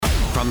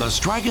from the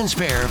Strike and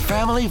Spare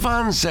Family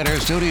Fun Center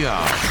studio,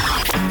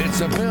 it's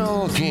the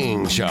Bill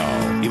King Show.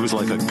 He was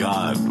like a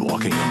god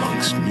walking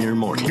amongst mere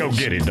mortals. Go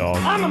get it, dog.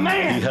 I'm a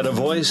man. He had a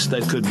voice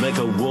that could make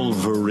a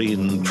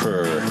wolverine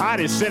purr. Heart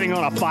is sitting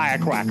on a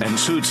firecracker. And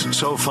suits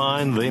so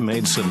fine, they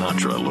made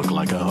Sinatra look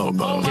like a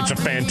hobo. It's a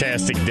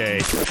fantastic day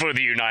for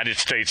the United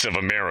States of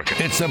America.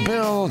 It's the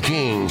Bill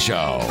King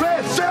Show.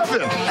 Red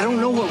 7! I don't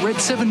know what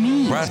Red 7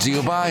 means. Brought to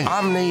you by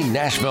Omni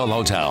Nashville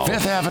Hotel,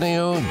 5th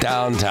Avenue,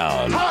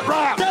 downtown. Hot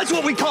rock! That's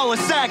what we call a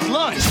sack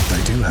lunch. What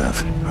I do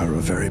have are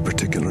a very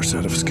particular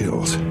set of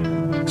skills.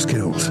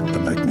 Skills that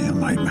make me a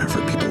nightmare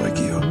for people like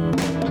you.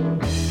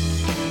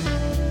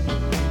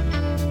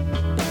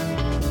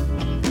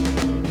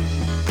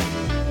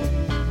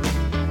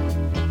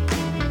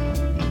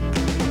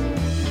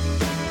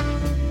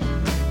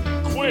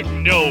 Quick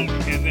note,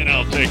 and then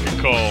I'll take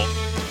a call.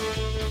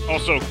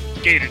 Also,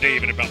 Gator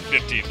Dave in about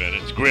 15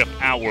 minutes. Grip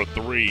Hour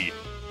 3.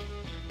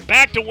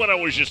 Back to what I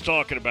was just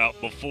talking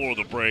about before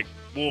the break.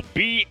 We'll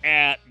be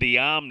at the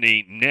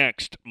Omni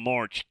next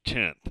March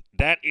 10th.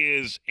 That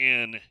is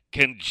in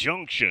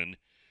conjunction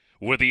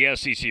with the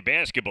SEC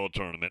basketball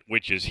tournament,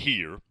 which is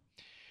here.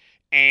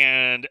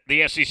 And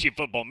the SEC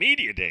football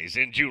media days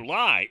in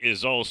July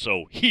is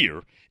also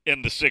here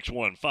in the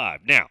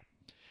 615. Now,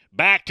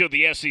 back to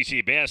the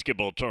SEC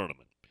basketball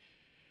tournament.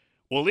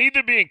 We'll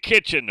either be in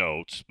Kitchen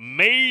Notes,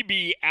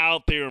 maybe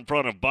out there in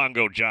front of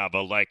Bongo Java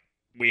like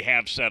we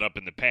have set up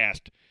in the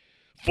past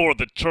for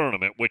the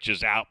tournament, which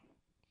is out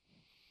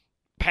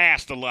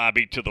past the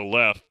lobby to the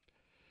left.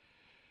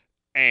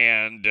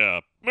 And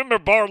remember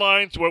Bar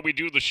Lines where we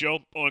do the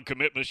show on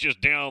Commitments,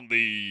 just down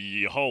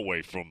the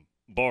hallway from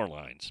Bar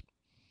Lines.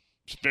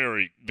 It's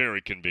very,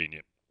 very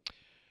convenient.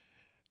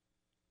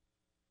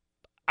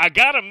 I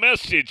got a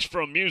message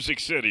from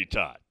Music City,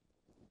 Todd,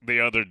 the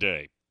other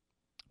day.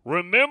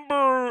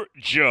 Remember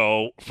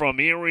Joe from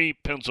Erie,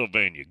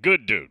 Pennsylvania.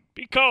 Good dude.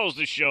 He calls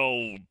the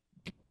show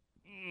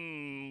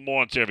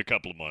once every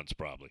couple of months,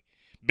 probably.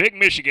 Big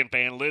Michigan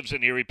fan, lives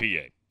in Erie,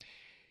 PA.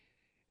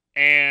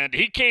 And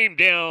he came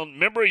down,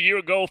 remember a year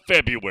ago,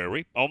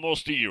 February,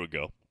 almost a year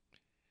ago,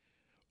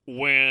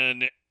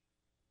 when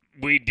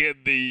we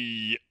did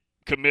the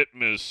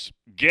Commitments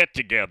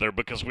get-together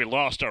because we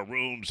lost our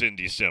rooms in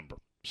December.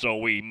 So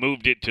we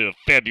moved it to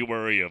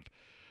February of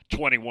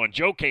 21.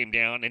 Joe came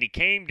down, and he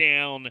came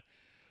down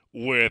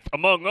with,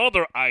 among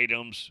other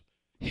items,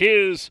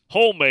 his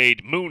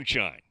homemade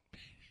moonshine.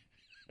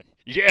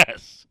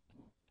 Yes.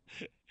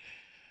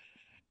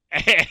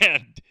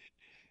 And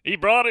he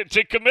brought it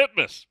to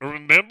Commitments,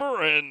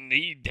 remember? And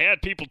he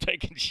had people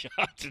taking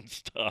shots and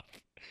stuff.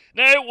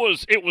 Now,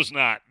 it was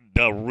not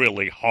the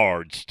really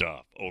hard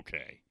stuff,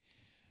 okay?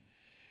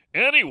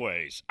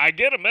 Anyways, I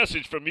get a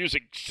message from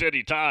Music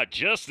City Todd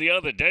just the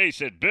other day,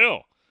 said,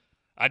 Bill,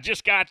 I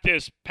just got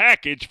this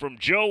package from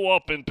Joe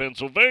up in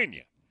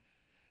Pennsylvania.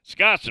 It's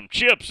got some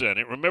chips in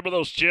it. Remember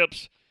those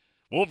chips?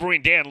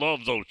 Wolverine Dan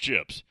loves those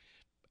chips.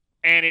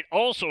 And it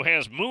also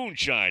has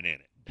moonshine in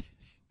it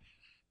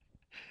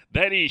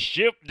that he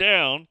shipped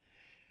down.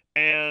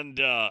 And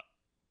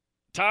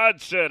Todd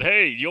said,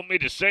 hey, you want me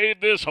to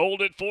save this,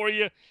 hold it for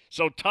you?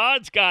 So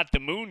Todd's got the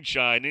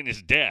moonshine in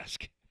his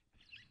desk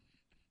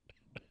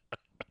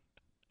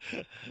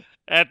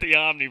at the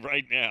Omni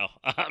right now.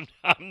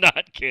 I'm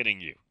not kidding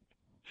you.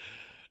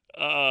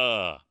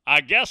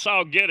 I guess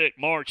I'll get it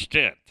March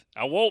 10th.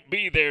 I won't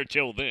be there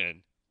till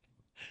then.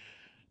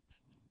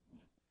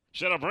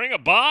 Should I bring a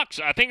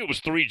box? I think it was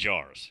 3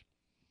 jars.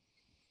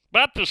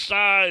 About the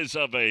size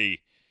of jars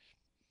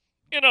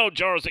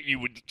that you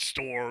would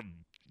store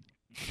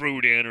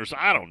fruit in or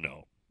I don't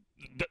know.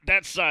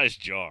 That size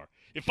jar.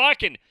 If I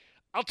can,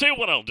 I'll tell you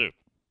what I'll do.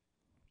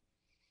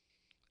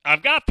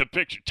 I've got the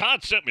picture.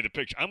 Todd sent me the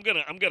picture. I'm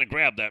gonna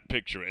grab that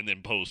picture and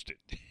then post it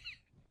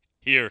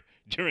here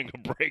during a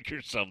break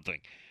or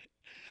something.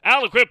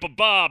 Aliquippa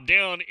Bob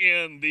down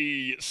in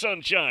the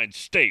Sunshine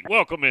State.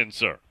 Welcome in,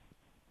 sir.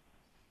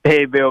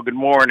 Hey, Bill, good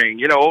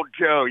morning. Old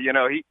Joe,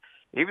 he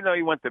even though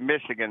he went to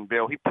Michigan,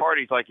 Bill, he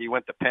parties like he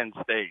went to Penn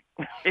State.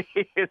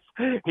 he is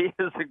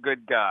a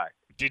good guy.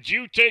 Did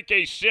you take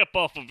a sip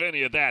off of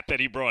any of that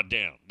he brought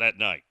down that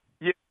night?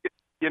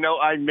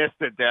 I missed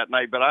it that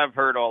night, but I've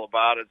heard all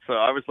about it, so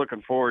I was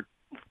looking forward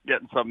to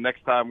getting some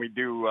next time we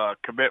do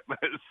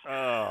Commitments.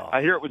 Oh.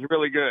 I hear it was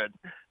really good.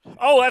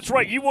 Oh, that's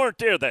right. You weren't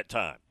there that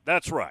time.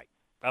 That's right.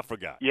 I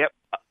forgot. Yep.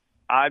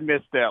 I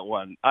missed that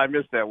one,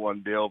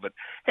 Bill. But,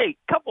 hey,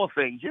 couple of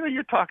things.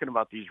 You're talking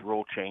about these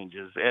rule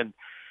changes, and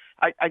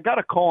I got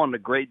a call on the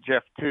great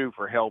Jeff, too,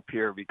 for help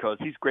here because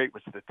he's great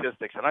with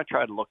statistics, and I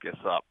tried to look this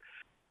up.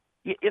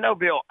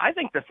 Bill, I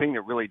think the thing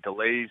that really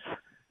delays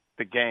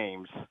the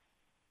games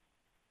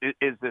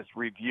is this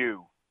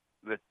review,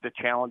 the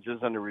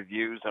challenges and the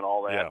reviews and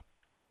all that. Yeah,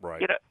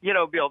 right.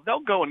 Bill, they'll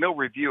go and they'll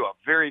review a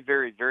very,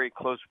 very, very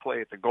close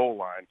play at the goal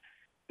line.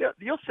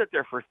 You'll sit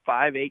there for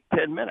 5, 8,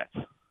 10 minutes.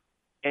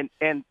 And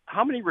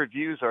how many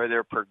reviews are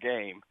there per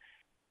game?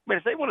 I mean,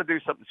 if they want to do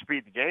something to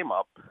speed the game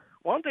up,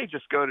 why don't they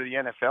just go to the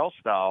NFL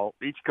style?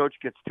 Each coach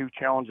gets 2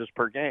 challenges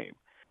per game.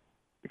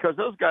 because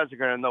those guys are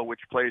going to know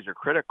which plays are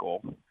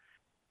critical.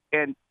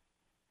 And,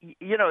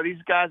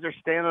 these guys are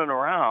standing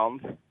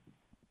around,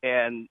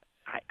 and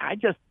I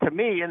just, to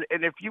me, and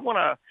if you want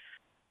to,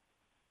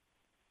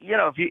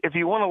 if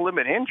you want to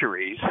limit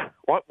injuries,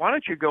 why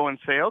don't you go and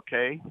say,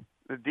 okay,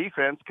 the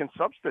defense can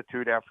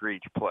substitute after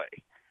each play,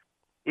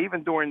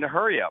 even during the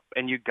hurry up,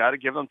 and you've got to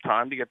give them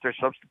time to get their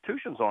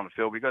substitutions on the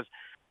field, because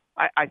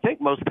I think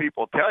most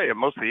people tell you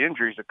most of the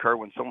injuries occur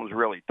when someone's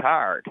really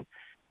tired.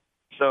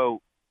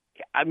 So,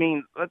 I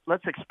mean,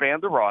 let's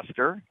expand the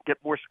roster, get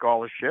more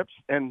scholarships,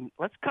 and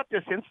let's cut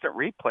this instant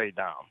replay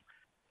down.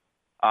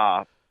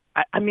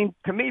 I mean,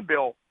 to me,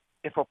 Bill,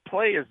 if a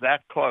play is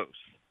that close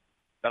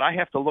that I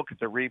have to look at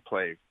the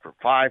replay for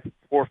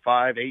 4,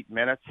 5, 8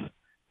 minutes,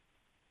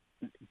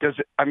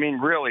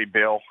 really,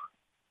 Bill,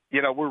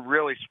 we're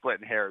really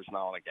splitting hairs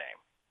now in a game.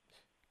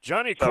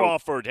 Johnny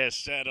Crawford has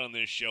said on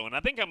this show, and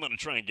I think I'm going to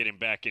try and get him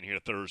back in here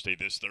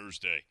this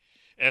Thursday,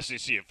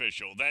 SEC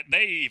official, that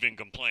they even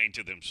complain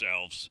to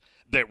themselves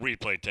that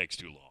replay takes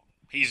too long.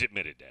 He's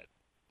admitted that.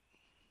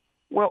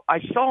 Well,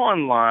 I saw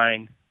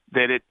online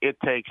that it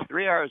takes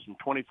 3 hours and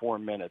 24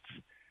 minutes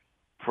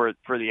for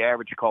the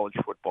average college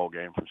football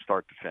game from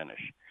start to finish.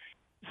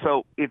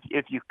 So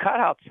if you cut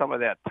out some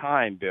of that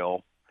time,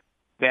 Bill,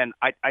 then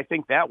I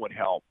think that would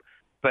help.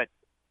 But,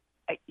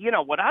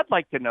 what I'd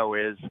like to know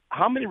is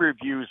how many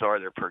reviews are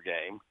there per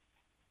game,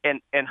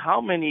 and how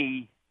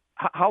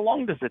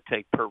long does it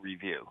take per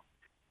review?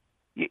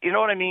 You know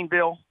what I mean,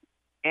 Bill?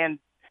 And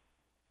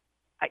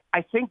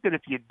I think that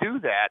if you do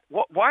that,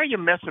 why are you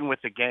messing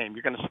with the game?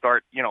 You're going to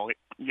start,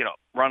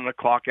 running the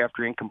clock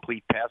after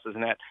incomplete passes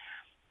and that.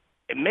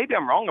 And maybe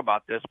I'm wrong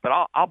about this, but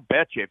I'll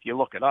bet you, if you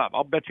look it up,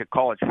 I'll bet you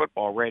college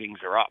football ratings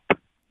are up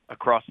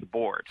across the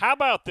board. How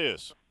about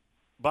this,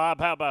 Bob?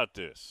 How about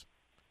this?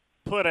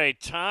 Put a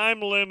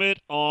time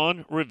limit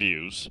on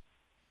reviews.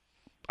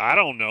 I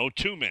don't know,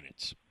 2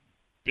 minutes.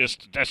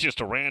 That's just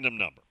a random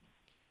number.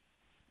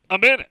 A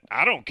minute.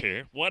 I don't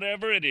care.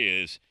 Whatever it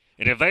is.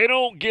 And if they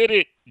don't get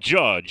it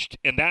judged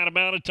in that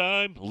amount of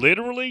time,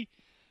 literally,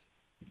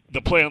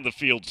 the play on the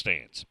field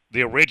stands.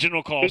 The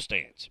original call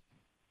stands.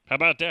 How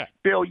about that?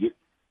 Bill,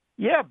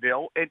 yeah,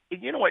 Bill. And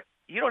you know what?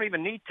 You don't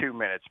even need 2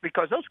 minutes,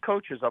 because those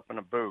coaches up in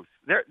the booth,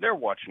 they're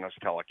watching those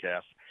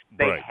telecasts.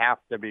 They Right. have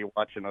to be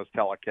watching those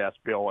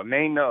telecasts, Bill, and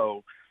they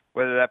know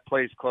whether that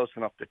play's close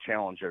enough to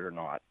challenge it or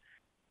not.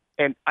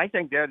 And I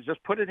think that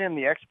just put it in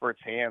the experts'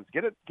 hands.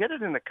 Get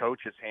it in the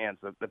coaches' hands,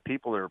 the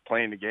people that are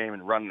playing the game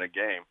and running the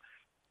game.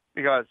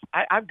 Because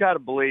I've got to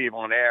believe,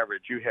 on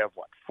average, you have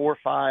 4 or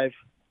 5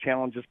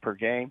 challenges per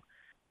game,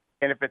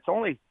 and if it's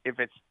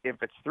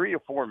 3 or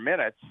 4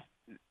 minutes,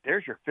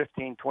 there's your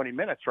 15, 20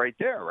 minutes right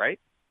there, right?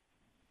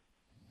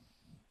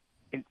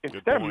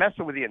 Instead of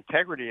messing with the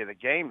integrity of the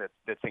game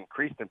that's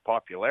increased in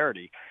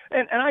popularity,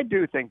 and I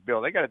do think,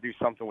 Bill, they got to do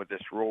something with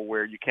this rule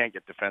where you can't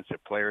get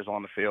defensive players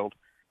on the field.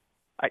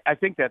 I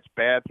think that's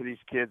bad for these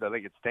kids. I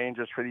think it's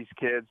dangerous for these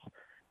kids,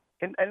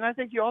 and I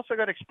think you also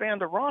got to expand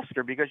the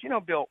roster, because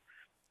Bill,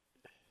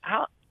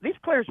 these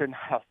players are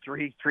now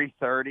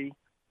 330,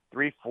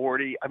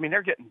 340. I mean,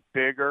 they're getting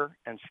bigger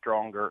and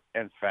stronger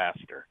and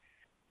faster.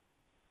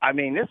 I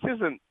mean, this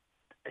isn't,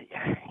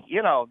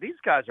 these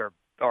guys are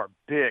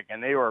big,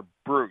 and they are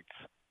brutes,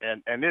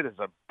 and it is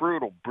a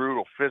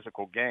brutal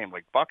physical game,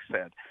 like Buck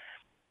said.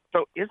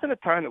 So isn't it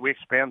time that we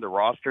expand the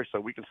roster so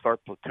we can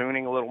start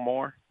platooning a little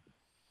more?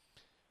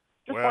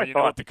 Well, you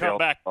know what the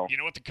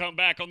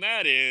comeback on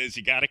that is?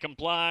 You got to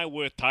comply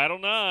with Title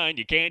IX.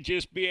 You can't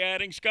just be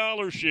adding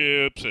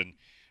scholarships, and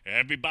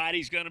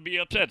everybody's going to be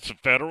upset. It's a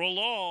federal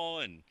law,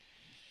 and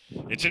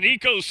it's an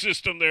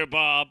ecosystem there,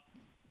 Bob.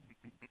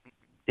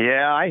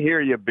 Yeah, I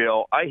hear you,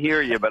 Bill. I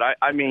hear you, but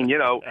I mean,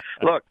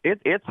 look,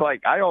 it's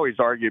like I always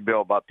argue,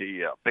 Bill, about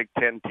the Big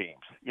Ten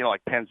teams.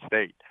 Like Penn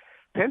State.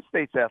 Penn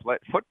State's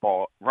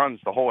football runs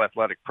the whole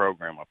athletic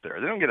program up there.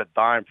 They don't get a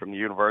dime from the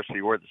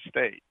university or the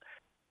state.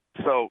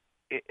 So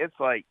it's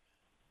like,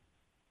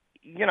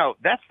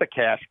 that's the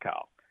cash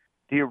cow.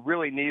 Do you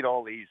really need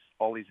all these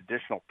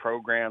additional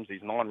programs,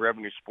 these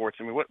non-revenue sports?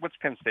 I mean, what's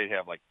Penn State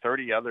have, like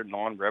 30 other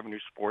non-revenue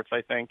sports,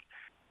 I think?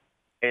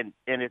 And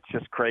it's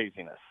just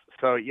craziness.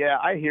 So, yeah,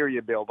 I hear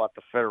you, Bill, about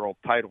the federal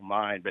Title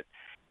IX. But,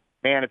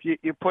 man, if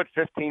you put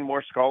 15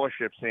 more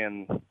scholarships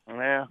in,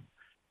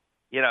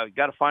 you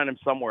got to find them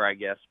somewhere, I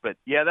guess. But,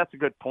 yeah, that's a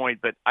good point.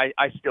 But I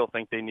still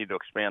think they need to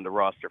expand the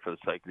roster for the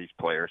sake of these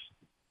players.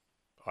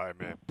 All right,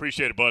 man.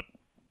 Appreciate it, bud.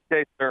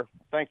 Okay, sir.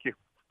 Thank you.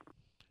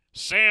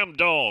 Sam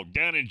Dog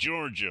down in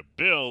Georgia.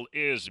 Bill,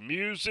 is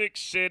Music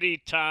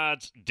City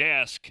Todd's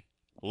desk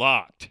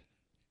locked?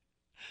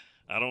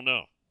 I don't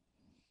know.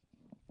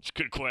 It's a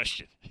good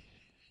question.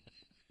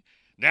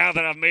 Now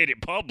that I've made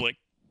it public.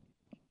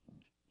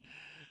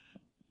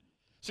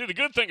 See, the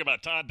good thing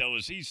about Todd, though,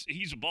 is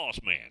he's a boss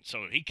man,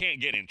 so he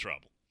can't get in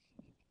trouble.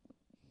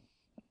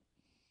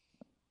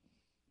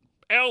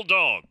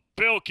 L-Dog.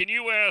 Bill, can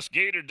you ask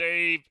Gator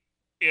Dave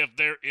if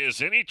there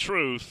is any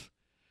truth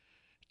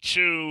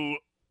to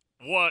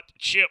what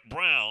Chip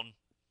Brown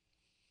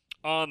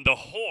on the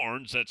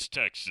Horns, that's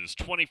Texas,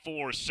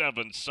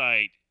 24/7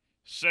 site,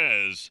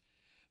 says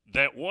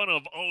that one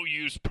of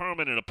OU's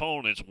permanent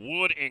opponents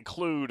would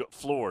include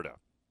Florida.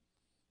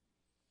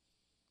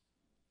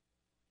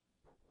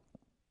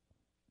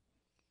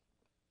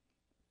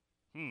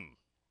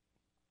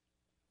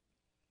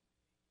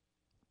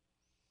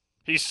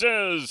 He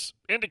says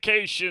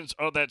indications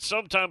are that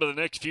sometime in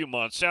the next few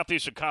months,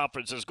 Southeastern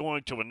Conference is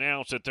going to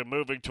announce that they're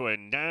moving to a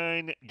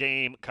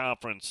 9-game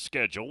conference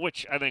schedule,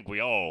 which I think we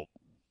all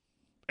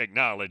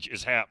acknowledge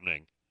is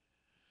happening,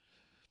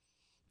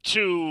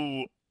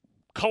 to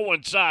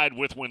coincide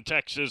with when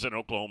Texas and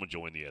Oklahoma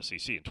join the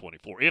SEC in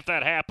 24. If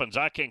that happens,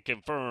 I can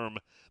confirm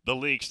the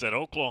leaks that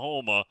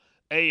Oklahoma,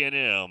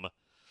 A&M,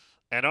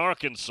 and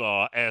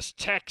Arkansas as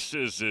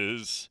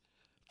Texas's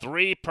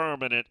 3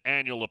 permanent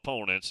annual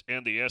opponents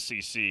in the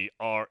SEC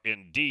are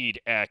indeed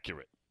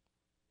accurate.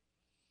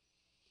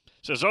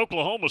 It says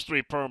Oklahoma's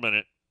 3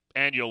 permanent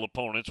annual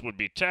opponents would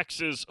be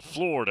Texas,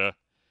 Florida,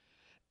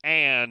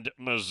 and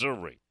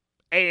Missouri.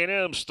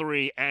 A&M's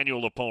 3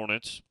 annual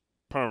opponents,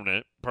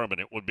 permanent,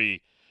 would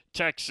be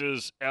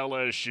Texas,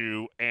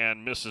 LSU,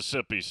 and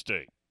Mississippi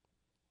State.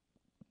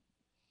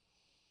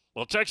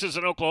 Well, Texas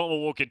and Oklahoma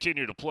will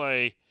continue to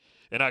play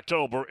in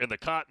October in the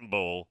Cotton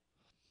Bowl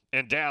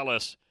in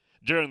Dallas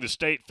during the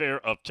State Fair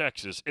of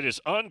Texas. It is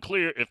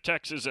unclear if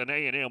Texas and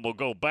A&M will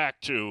go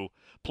back to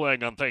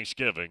playing on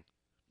Thanksgiving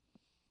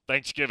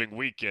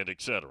weekend,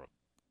 etc.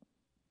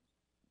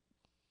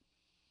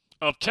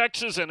 Of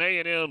Texas and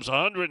A&M's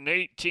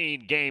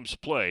 118 games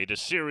played, a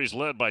series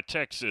led by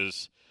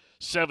Texas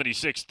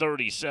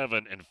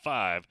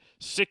 76-37-5,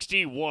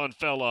 61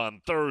 fell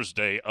on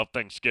Thursday of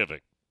Thanksgiving.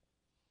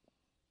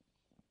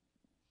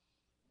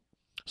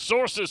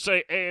 Sources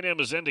say A&M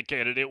has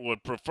indicated it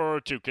would prefer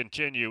to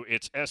continue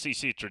its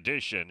SEC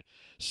tradition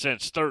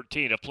since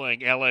 13 of playing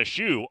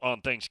LSU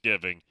on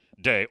Thanksgiving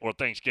Day or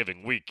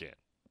Thanksgiving weekend.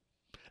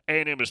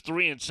 A&M is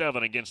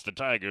 3-7 against the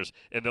Tigers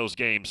in those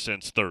games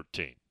since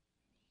 13.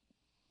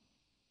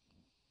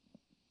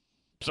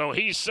 So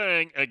he's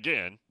saying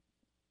again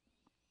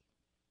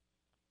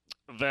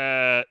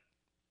that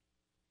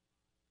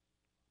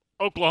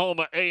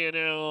Oklahoma,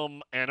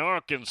 A&M, and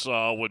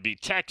Arkansas would be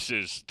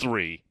Texas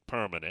 3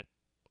 permanent.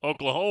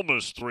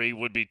 Oklahoma's 3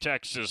 would be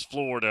Texas,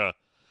 Florida,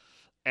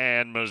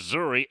 and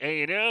Missouri.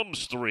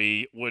 A&M's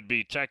 3 would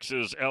be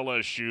Texas,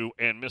 LSU,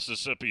 and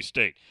Mississippi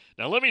State.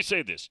 Now, let me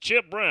say this.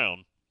 Chip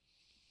Brown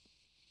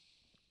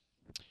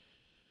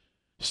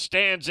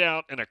stands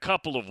out in a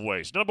couple of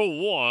ways. Number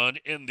one,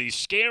 in the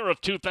scare of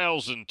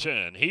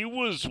 2010, he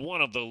was one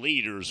of the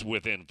leaders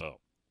with info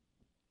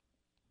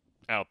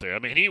out there. I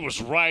mean, he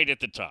was right at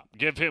the top.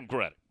 Give him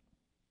credit.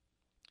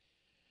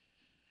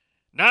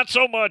 Not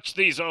so much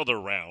these other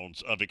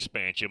rounds of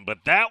expansion,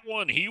 but that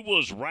one, he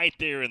was right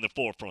there in the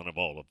forefront of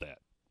all of that.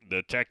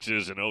 The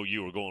Texas and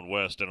OU were going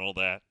west and all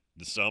that.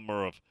 The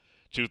summer of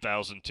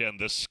 2010.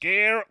 The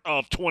scare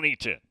of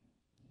 2010.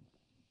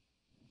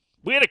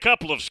 We had a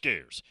couple of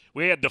scares.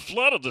 We had the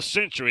flood of the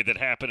century that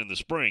happened in the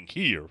spring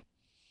here,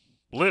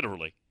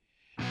 literally.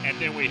 And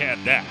then we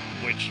had that,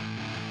 which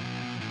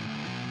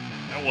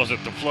that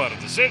wasn't the flood of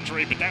the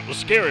century, but that was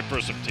scary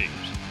for some teams.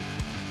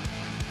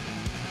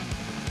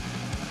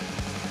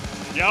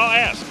 Y'all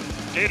ask.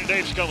 Gator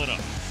Dave's coming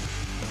up.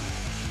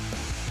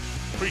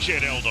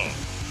 Appreciate L-Dog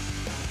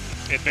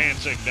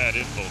advancing that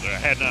info there. I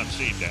had not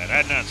seen that.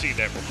 I had not seen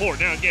that report.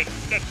 Now, again,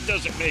 that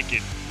doesn't make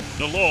it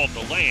the law of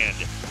the land,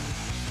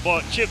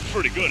 but Chip's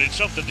pretty good. It's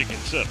something to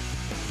consider.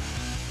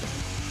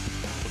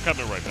 We're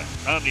coming right back.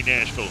 Omni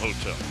Nashville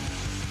Hotel.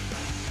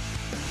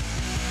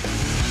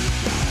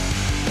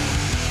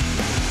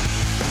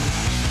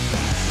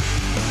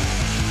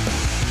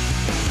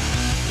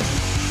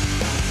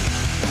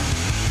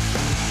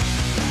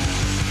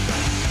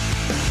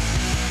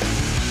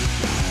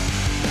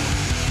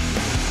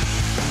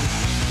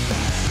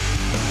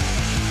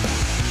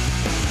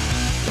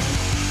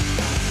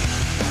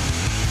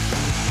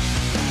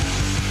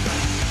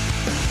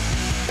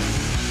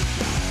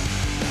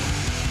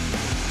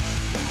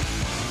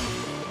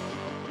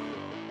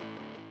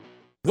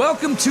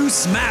 Welcome to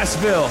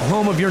Smashville,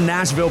 home of your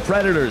Nashville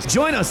Predators.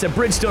 Join us at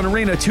Bridgestone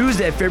Arena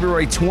Tuesday,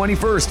 February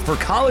 21st for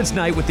College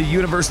Night with the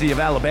University of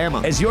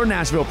Alabama as your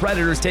Nashville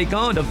Predators take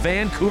on the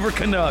Vancouver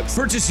Canucks.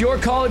 Purchase your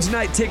College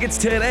Night tickets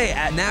today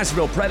at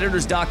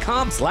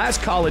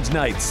NashvillePredators.com/College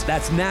Nights.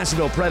 That's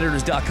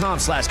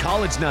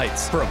NashvillePredators.com/College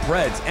Nights for a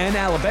Preds and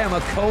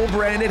Alabama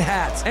co-branded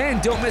hats.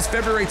 And don't miss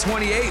February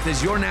 28th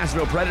as your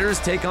Nashville Predators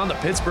take on the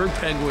Pittsburgh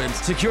Penguins.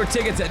 Secure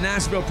tickets at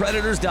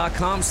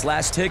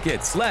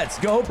NashvillePredators.com/tickets. Let's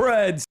go,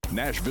 Preds!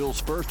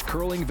 Nashville's first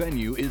curling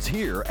venue is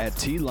here at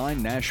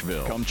T-Line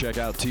Nashville. Come check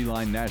out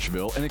T-Line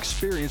Nashville and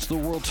experience the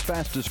world's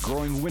fastest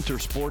growing winter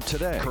sport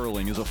today.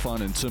 Curling is a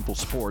fun and simple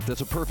sport that's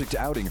a perfect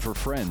outing for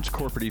friends,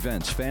 corporate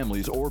events,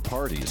 families, or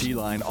parties.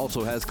 T-Line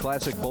also has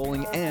classic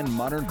bowling and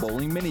modern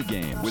bowling mini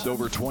games. With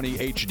over 20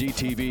 HD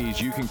TVs,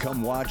 you can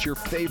come watch your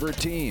favorite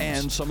teams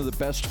and some of the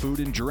best food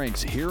and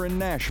drinks here in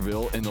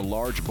Nashville in the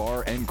large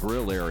bar and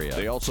grill area.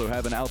 They also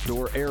have an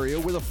outdoor area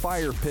with a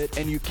fire pit,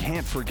 and you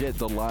can't forget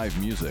the live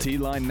music.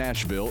 T-Line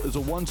Nashville is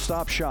a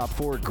one-stop shop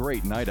for a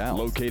great night out.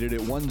 Located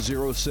at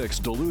 106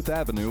 Duluth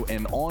Avenue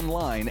and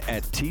online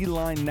at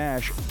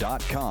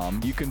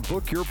tlinenash.com, you can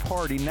book your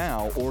party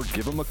now or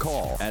give them a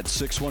call at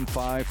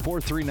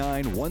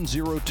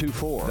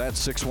 615-439-1024.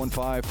 That's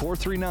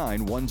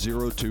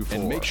 615-439-1024.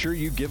 And make sure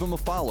you give them a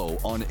follow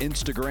on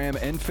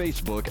Instagram and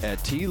Facebook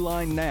at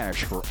T-Line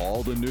Nash for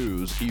all the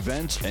news,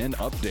 events, and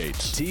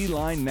updates.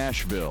 T-Line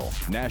Nashville.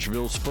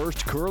 Nashville's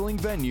first curling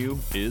venue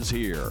is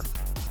here.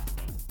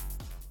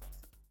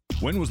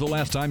 When was the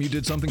last time you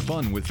did something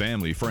fun with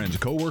family, friends,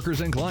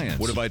 coworkers, and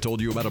clients? What if I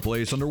told you about a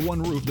place under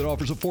one roof that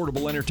offers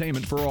affordable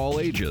entertainment for all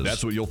ages?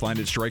 That's what you'll find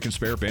at Strike and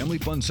Spare Family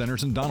Fun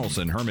Centers in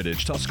Donaldson,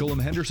 Hermitage, Tusculum,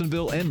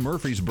 Hendersonville, and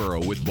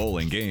Murfreesboro, with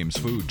bowling, games,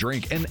 food,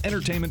 drink, and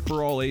entertainment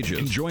for all ages.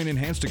 Enjoy an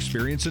enhanced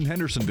experience in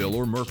Hendersonville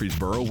or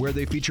Murfreesboro, where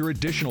they feature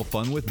additional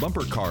fun with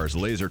bumper cars,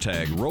 laser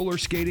tag, roller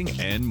skating,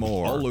 and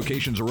more. All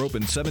locations are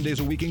open 7 days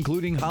a week,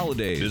 including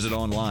holidays. Visit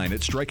online at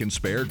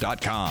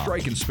strikeandspare.com.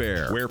 Strike and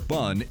Spare, where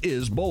fun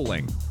is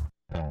bowling.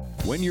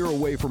 When you're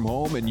away from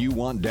home and you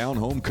want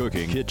down-home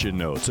cooking, Kitchen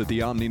Notes at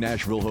the Omni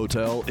Nashville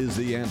Hotel is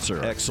the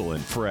answer.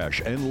 Excellent, fresh,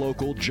 and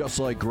local, just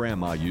like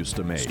Grandma used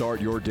to make. Start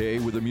your day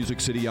with a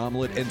Music City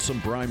omelet and some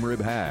prime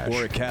rib hash,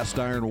 or a cast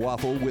iron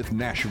waffle with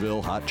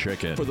Nashville hot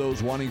chicken. For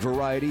those wanting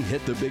variety,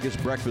 hit the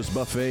biggest breakfast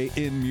buffet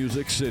in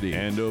Music City.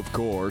 And of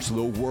course,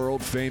 the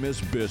world-famous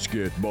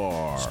Biscuit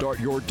Bar. Start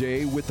your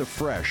day with the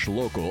fresh,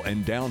 local,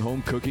 and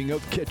down-home cooking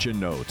of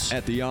Kitchen Notes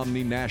at the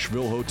Omni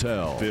Nashville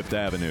Hotel, 5th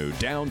Avenue,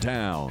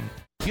 downtown.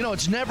 You know,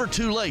 it's never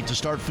too late to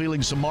start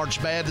feeling some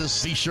March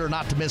Madness. Be sure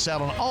not to miss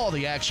out on all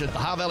the action. The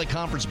Ohio Valley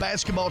Conference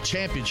Basketball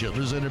Championship,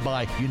 presented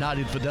by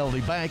United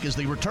Fidelity Bank, is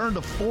the return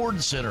to Ford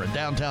Center in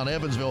downtown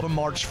Evansville from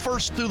March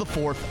 1st through the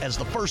 4th as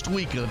the first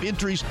weekend of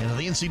entries into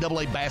the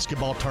NCAA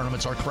basketball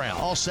tournaments are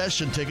crowned. All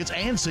session tickets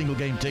and single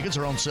game tickets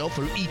are on sale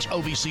through each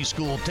OVC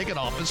school ticket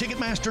office,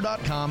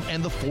 Ticketmaster.com,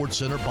 and the Ford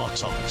Center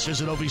box office.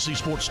 Visit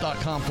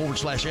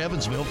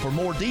OVCsports.com/Evansville for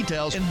more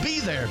details and be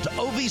there to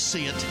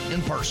OVC it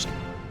in person.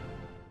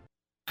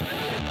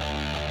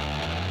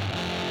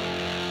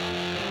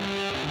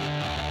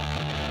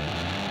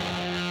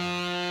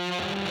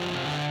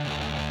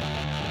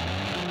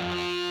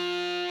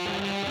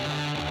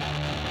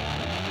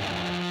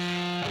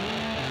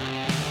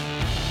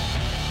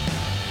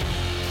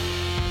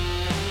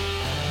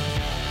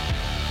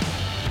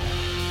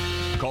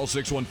 Call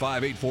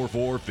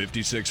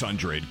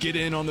 615-844-5600. Get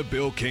in on the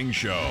Bill King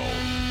Show.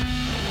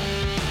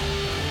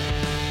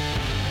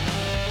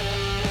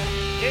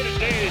 Gator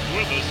Dave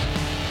with us.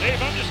 Dave,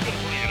 I'm just going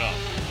to bring it up.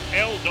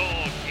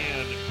 L-Dog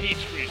in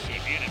Peachtree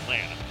City in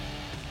Atlanta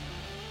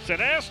said,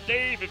 ask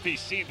Dave if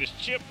he's seen this.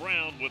 Chip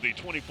Brown with the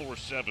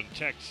 24/7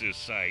 Texas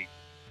site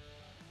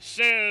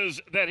says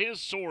that his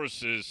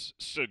sources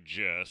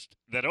suggest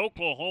that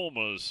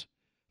Oklahoma's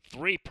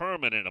 3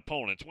 permanent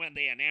opponents, when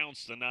they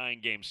announced the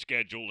 9-game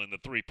schedule and the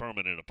 3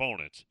 permanent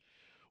opponents,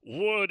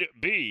 would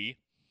be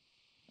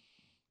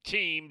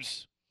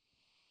teams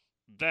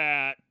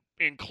that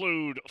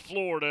include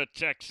Florida,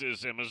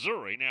 Texas, and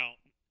Missouri. Now,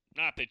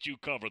 not that you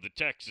cover the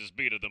Texas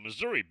beat or the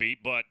Missouri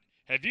beat, but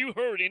have you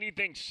heard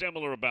anything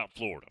similar about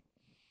Florida?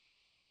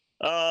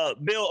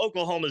 Bill,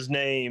 Oklahoma's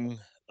name,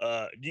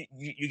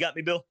 you got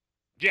me, Bill?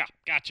 Yeah,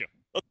 gotcha.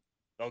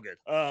 Oh, good.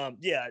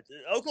 Yeah,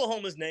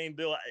 Oklahoma's name,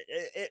 Bill,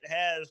 it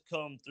has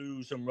come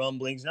through some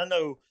rumblings. And I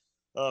know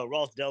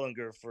Ross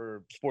Dellinger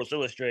for Sports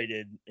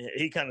Illustrated,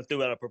 he kind of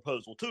threw out a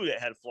proposal, too, that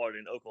had Florida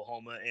and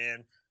Oklahoma.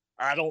 And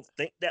I don't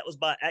think that was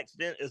by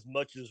accident as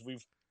much as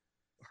we've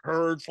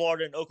heard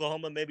Florida and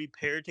Oklahoma maybe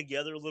paired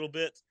together a little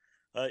bit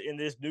in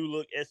this new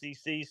look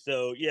SEC.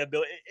 So, yeah,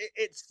 Bill,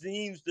 it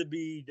seems to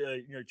be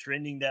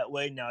trending that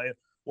way. Now, it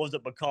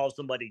wasn't because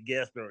somebody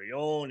guessed early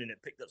on and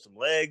it picked up some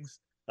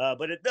legs.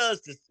 But it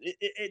does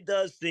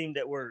seem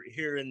that we're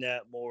hearing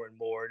that more and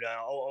more.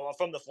 Now,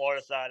 from the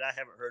Florida side, I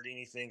haven't heard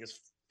anything as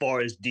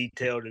far as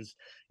detailed as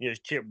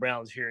Chip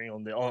Brown's hearing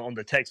on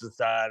the Texas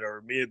side,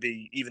 or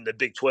maybe even the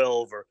Big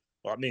 12, or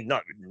well, I mean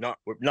not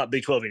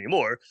Big 12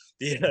 anymore.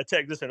 The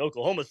Texas and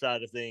Oklahoma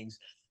side of things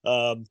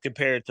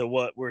compared to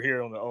what we're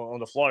hearing on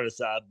the Florida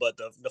side. But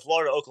the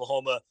Florida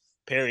Oklahoma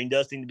pairing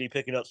does seem to be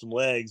picking up some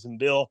legs. And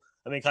Bill,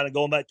 I mean, kind of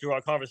going back to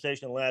our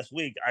conversation last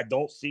week, I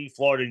don't see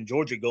Florida and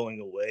Georgia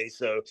going away.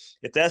 So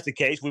if that's the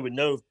case, we would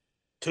know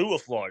 2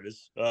 of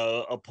Florida's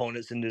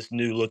opponents in this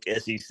new look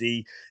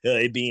SEC,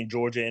 it being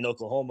Georgia and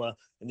Oklahoma.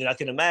 And then I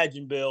can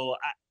imagine, Bill,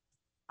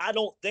 I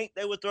don't think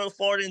they would throw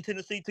Florida and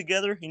Tennessee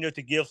together,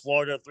 to give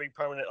Florida 3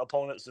 permanent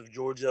opponents of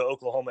Georgia,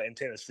 Oklahoma, and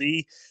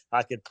Tennessee.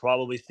 I could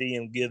probably see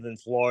him giving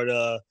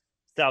Florida,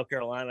 South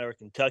Carolina, or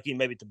Kentucky,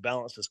 maybe to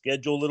balance the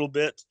schedule a little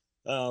bit.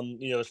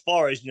 As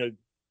far as,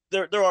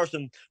 there are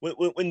some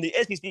when the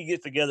SEC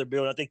gets together,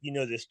 Bill, and I think you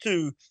know this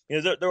too.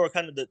 There are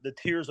kind of the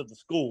tiers of the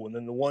school, and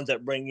then the ones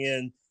that bring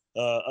in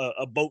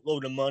a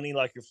boatload of money,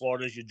 like your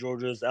Floridas, your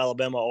Georgias,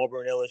 Alabama,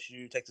 Auburn,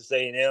 LSU, Texas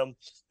A&M,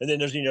 and then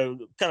there's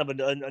kind of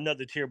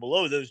another tier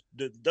below those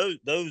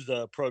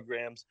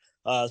programs.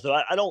 So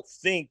I don't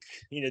think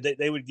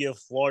they would give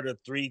Florida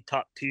 3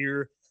 top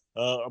tier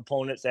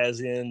opponents,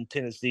 as in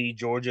Tennessee,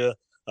 Georgia,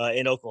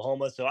 in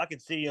Oklahoma. So I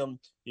could see them,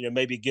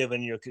 maybe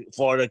giving,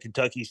 Florida,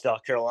 Kentucky,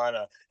 South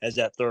Carolina as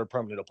that third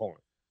permanent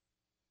opponent.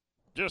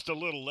 Just a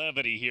little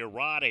levity here.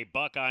 Rod, a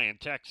Buckeye in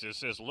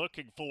Texas, is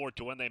looking forward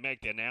to when they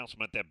make the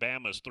announcement that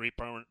Bama's three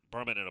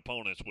permanent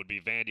opponents would be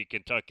Vandy,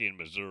 Kentucky, and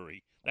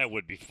Missouri. That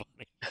would be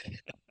funny.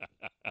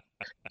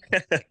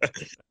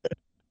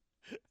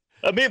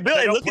 I mean,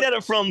 Bill, looking at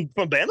it from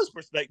Bama's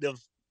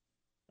perspective,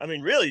 I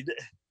mean, really,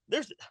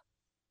 there's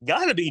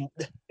got to be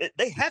 –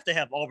 they have to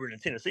have Auburn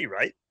and Tennessee,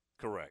 right?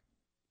 Correct.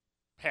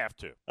 Have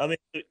to. I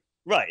mean,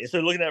 right. And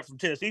so looking at it from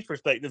Tennessee's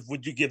perspective,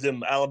 would you give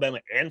them Alabama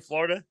and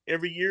Florida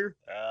every year?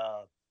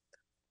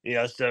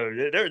 So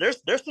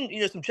there's some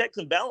some checks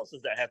and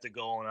balances that have to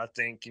go on, I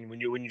think, and when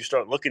you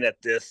start looking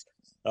at this,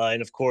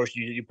 and of course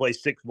you play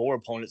 6 more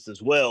opponents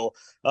as well.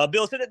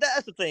 Bill said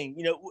that's the thing.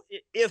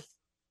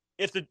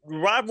 If the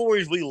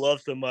rivalries we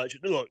love so much,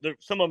 look,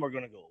 some of them are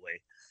going to go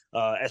away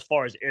as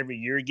far as every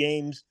year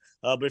games.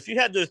 But if you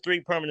have those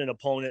 3 permanent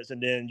opponents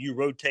and then you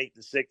rotate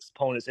the 6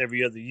 opponents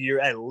every other year,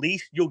 at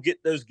least you'll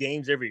get those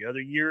games every other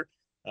year.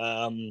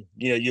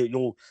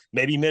 You'll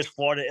maybe miss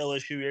Florida,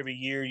 LSU every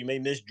year. You may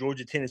miss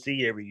Georgia,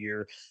 Tennessee every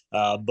year.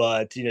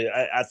 But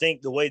I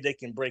think the way they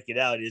can break it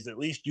out is at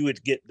least you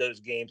would get those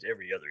games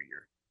every other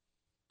year.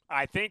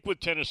 I think with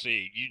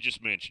Tennessee, you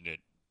just mentioned it.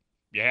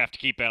 You have to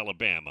keep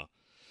Alabama.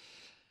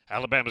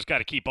 Alabama's got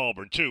to keep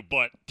Auburn too,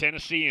 but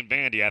Tennessee and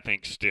Vandy, I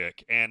think,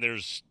 stick. And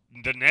there's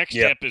the next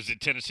step is in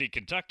Tennessee,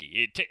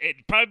 Kentucky.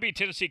 It'd probably be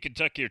Tennessee,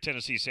 Kentucky, or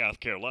Tennessee, South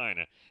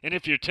Carolina. And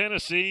if you're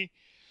Tennessee,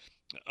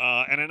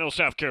 and I know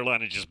South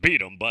Carolina just beat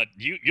them, but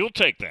you'll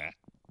take that.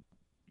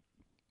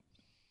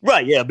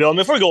 Right, yeah, Bill. I mean,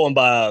 if we're going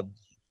by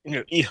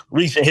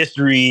recent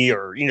history,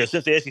 or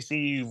since the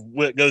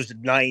SEC goes to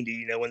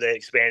 90, when they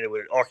expanded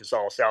with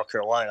Arkansas and South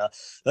Carolina,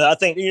 I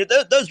think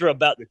those are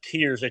about the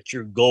tiers that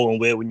you're going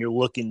with when you're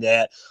looking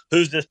at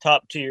who's this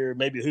top tier,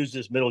 maybe who's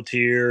this middle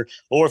tier,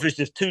 or if it's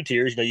just 2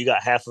 tiers, you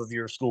got half of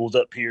your schools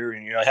up here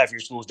and half of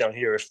your schools down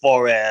here as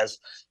far as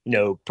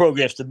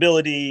program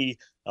stability,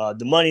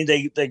 the money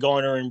they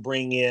garner and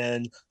bring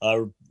in,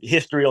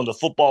 history on the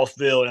football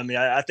field. I mean,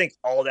 I think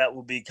all that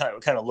will be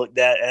kind of looked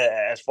at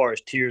as far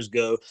as tiers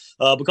go,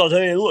 because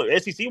I mean, look,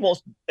 SEC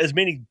wants as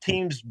many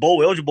teams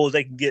bowl eligible as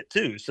they can get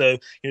too. So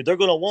they're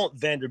going to want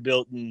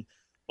Vanderbilt and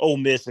Ole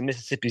Miss and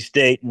Mississippi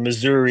State and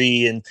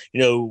Missouri and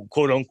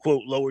quote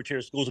unquote lower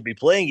tier schools to be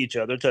playing each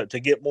other to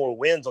get more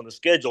wins on the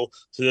schedule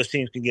so those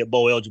teams can get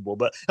bowl eligible.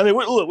 But I mean,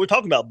 we're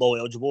talking about bowl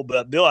eligible,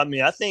 but Bill, I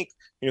mean, I think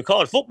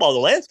college football, the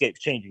landscape's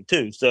changing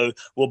too. So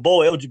will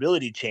bowl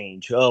eligibility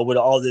change with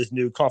all this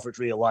new conference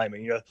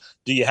realignment?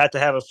 Do you have to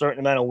have a certain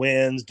amount of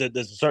wins?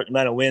 Does a certain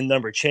amount of win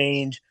number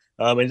change?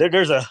 I mean,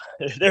 there's a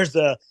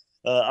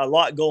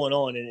lot going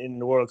on in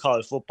the world of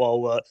college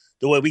football.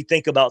 The way we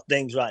think about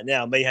things right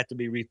now may have to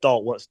be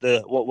rethought once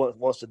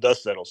the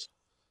dust settles.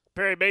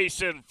 Perry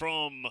Mason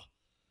from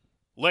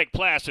Lake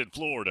Placid,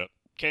 Florida.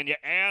 Can you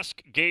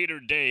ask Gator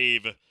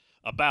Dave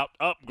about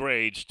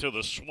upgrades to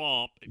the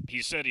Swamp?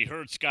 He said he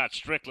heard Scott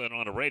Strickland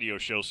on a radio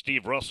show,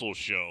 Steve Russell's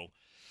show,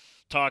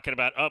 talking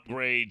about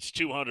upgrades,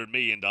 $200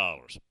 million.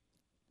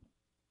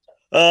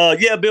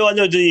 Yeah, Bill, I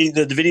know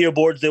the video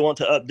boards they want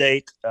to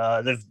update.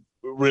 They've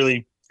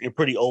really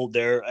pretty old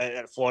there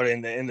at Florida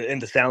in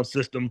the sound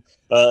system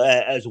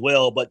as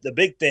well. But the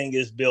big thing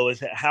is, Bill,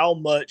 is how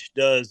much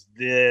does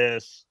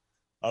this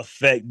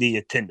affect the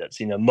attendance?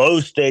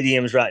 Most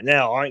stadiums right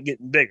now aren't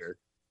getting bigger.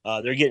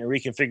 They're getting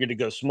reconfigured to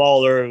go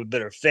smaller, a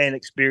better fan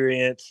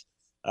experience,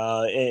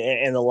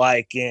 and the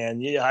like.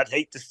 And I'd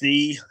hate to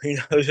see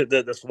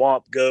the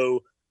Swamp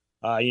go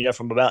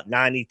from about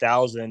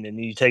 90,000,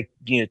 and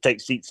you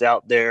take seats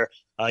out there.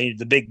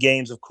 The big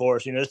games, of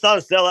course, it's not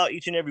a sellout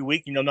each and every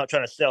week. I'm not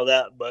trying to sell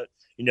that, but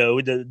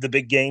the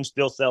big games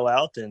still sell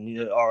out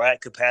and are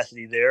at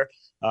capacity there.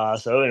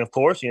 And of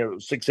course,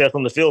 success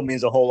on the field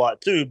means a whole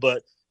lot too.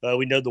 But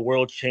we know the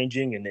world's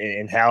changing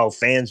and how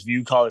fans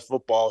view college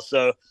football.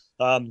 So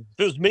if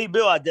it was me,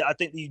 Bill, I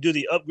think that you do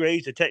the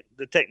upgrades,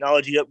 the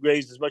technology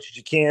upgrades as much as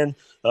you can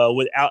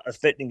without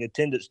affecting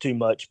attendance too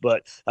much.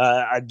 But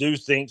I do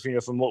think,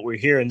 from what we're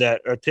hearing,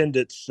 that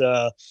attendance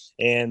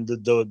and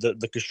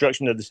the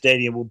construction of the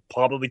stadium will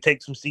probably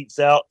take some seats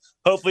out.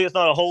 Hopefully it's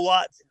not a whole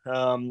lot.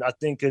 I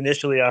think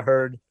initially I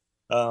heard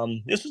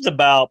this was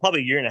about probably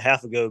a year and a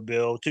half ago,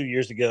 Bill, 2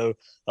 years ago,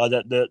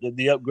 that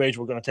the upgrades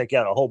were going to take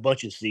out a whole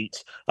bunch of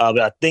seats. But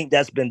I think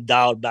that's been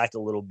dialed back a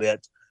little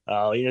bit.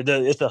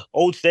 It's an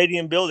old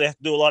stadium, Bill. They have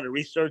to do a lot of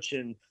research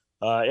and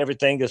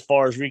everything as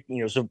far as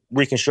some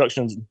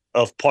reconstruction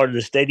of part of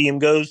the stadium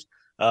goes.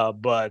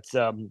 But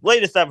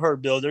latest I've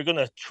heard, Bill, they're going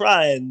to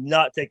try and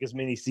not take as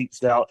many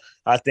seats out,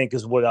 I think,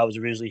 is what I was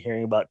originally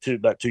hearing about 2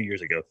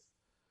 years ago.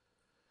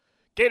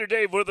 Gator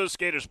Dave with us.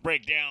 Gators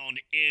Breakdown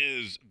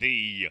is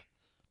the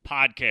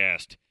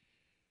podcast.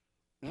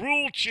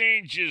 Rule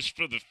changes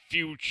for the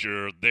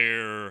future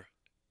they're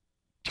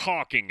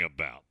talking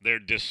about, they're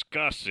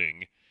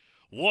discussing.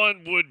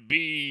 One would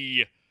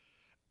be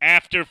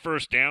after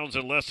first downs,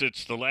 unless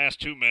it's the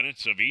last 2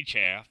 minutes of each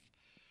half,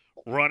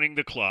 running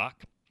the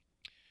clock.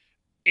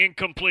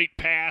 incomplete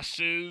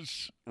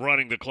passes,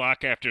 running the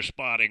clock after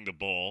spotting the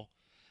ball.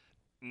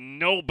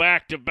 No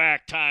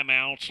back-to-back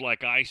timeouts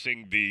like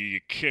icing the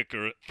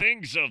kicker.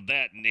 Things of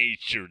that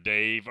nature,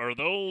 Dave. Are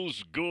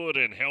those good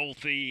and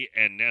healthy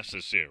and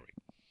necessary?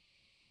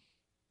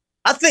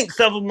 I think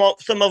some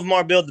of them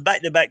are, Bill. The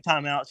back-to-back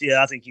timeouts,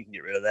 yeah, I think you can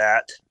get rid of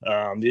that.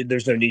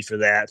 There's no need for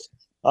that.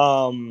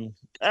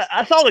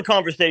 I saw the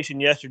conversation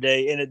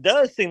yesterday, and it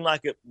does seem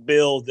like it,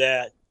 Bill,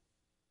 that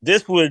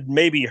this would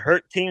maybe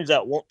hurt teams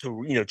that want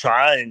to,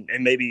 try and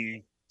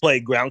maybe play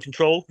ground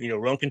control,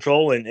 run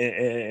control,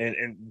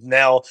 and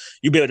now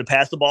you'll be able to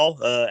pass the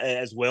ball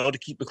as well to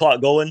keep the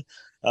clock going.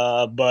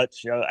 But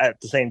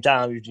at the same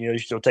time, you're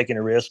still taking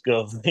a risk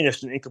of some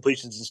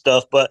incompletions and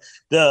stuff. But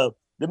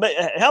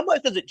how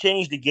much does it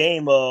change the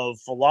game of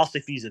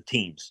philosophies of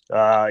teams?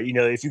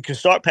 If you can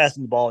start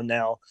passing the ball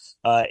now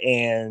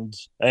and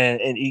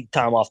eat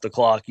time off the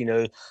clock,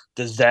 do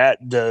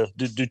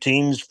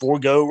teams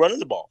forego running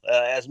the ball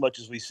as much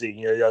as we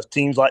see?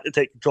 Teams like to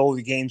take control of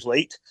the games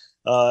late.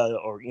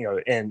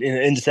 And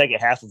in the second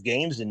half of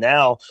games, and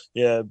now,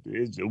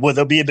 will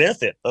there be a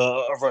benefit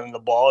of running the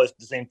ball if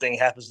the same thing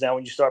happens now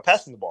when you start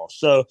passing the ball?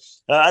 So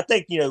I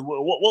think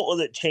what will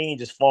it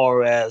change as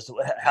far as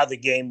how the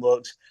game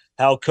looks,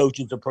 how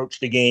coaches approach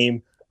the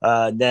game?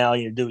 Now,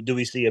 do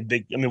we see a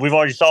big? I mean, we've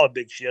already saw a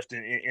big shift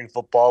in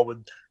football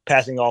with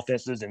passing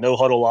offenses and no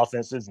huddle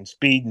offenses and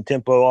speed and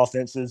tempo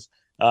offenses,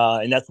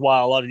 and that's why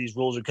a lot of these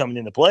rules are coming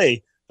into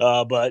play.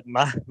 But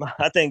my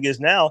thing is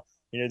now,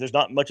 there's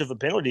not much of a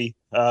penalty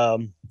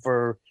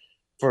for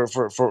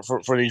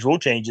these rule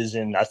changes,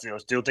 and I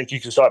still think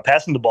you can start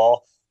passing the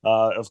ball.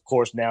 Of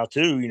course, now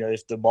too,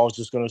 if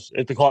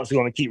the clock's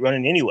going to keep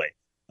running anyway.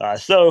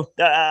 So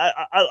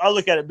I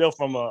look at it, Bill,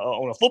 from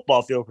on a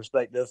football field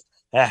perspective.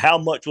 How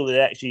much will it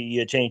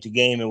actually change the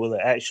game, and will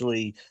it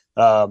actually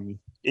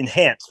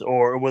enhance,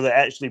 or will it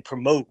actually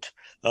promote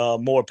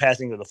more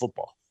passing of the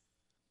football?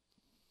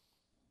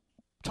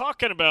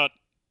 Talking about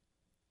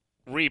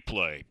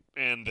replay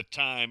and the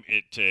time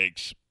it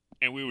takes,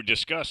 and we were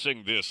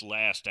discussing this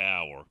last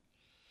hour.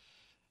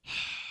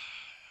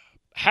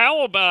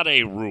 How about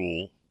a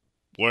rule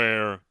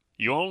where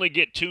you only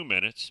get 2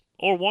 minutes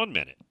or 1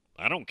 minute?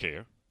 I don't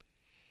care.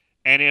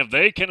 And if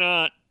they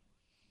cannot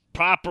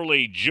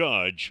properly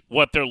judge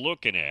what they're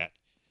looking at,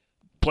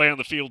 play on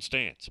the field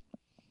stands.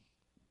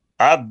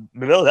 I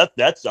love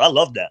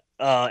that.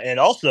 And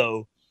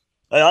also,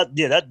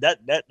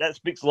 that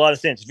speaks a lot of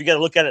sense. If you got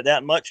to look at it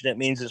that much, that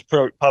means it's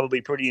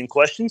probably pretty in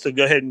question. So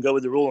go ahead and go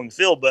with the rule on the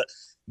field. But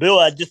Bill,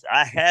 I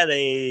had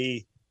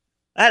an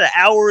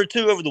hour or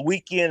two over the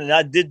weekend, and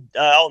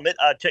I'll admit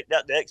I checked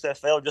out the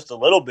XFL just a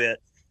little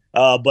bit.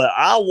 But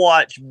I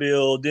watched,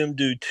 Bill, them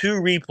do 2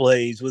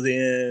 replays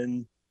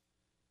within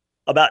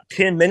about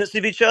 10 minutes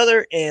of each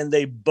other, and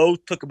they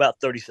both took about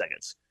 30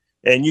 seconds.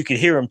 And you could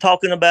hear them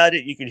talking about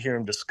it. You could hear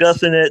them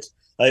discussing it.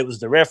 It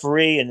was the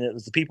referee, and it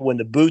was the people in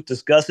the booth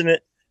discussing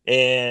it.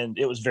 And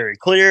it was very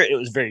clear. It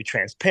was very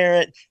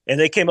transparent. And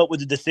they came up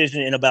with a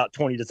decision in about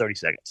 20 to 30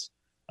 seconds.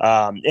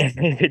 And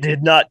it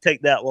did not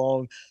take that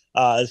long.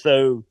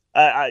 So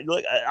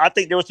I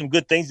think there were some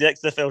good things the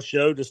XFL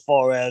showed as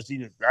far as,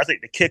 I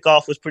think the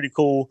kickoff was pretty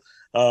cool.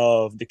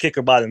 The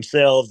kicker by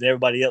themselves and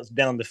everybody else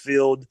down the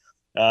field.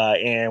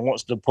 And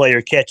once the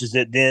player catches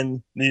it,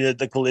 then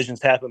the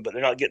collisions happen, but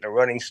they're not getting a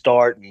running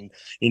start and,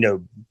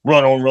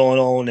 run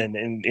on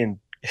and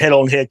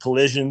head-on-head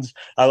collisions.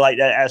 I like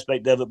that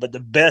aspect of it. But the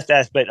best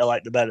aspect I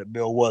liked about it,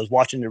 Bill, was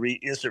watching the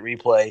instant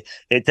replay.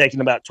 It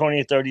taking about 20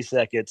 or 30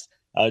 seconds.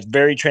 It's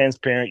very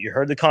transparent. You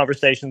heard the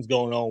conversations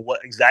going on,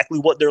 exactly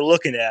what they're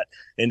looking at,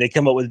 and they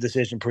come up with a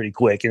decision pretty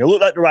quick. And it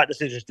looked like the right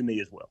decisions to me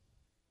as well.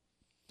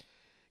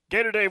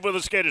 Gator Dave with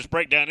us, Gators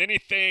Breakdown.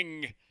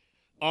 Anything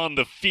on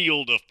the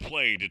field of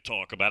play to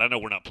talk about? I know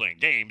we're not playing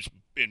games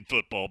in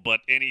football, but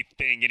any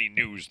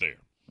news there?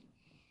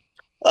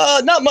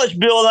 Not much,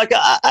 Bill. Like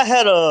I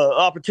had an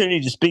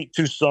opportunity to speak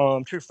to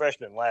some true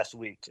freshmen last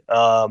week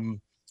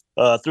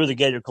through the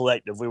Gator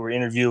Collective. We were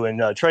interviewing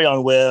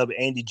Trayon Webb,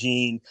 Andy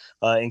Jean,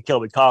 and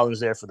Kelby Collins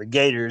there for the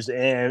Gators,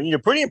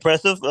 and pretty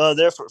impressive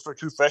there for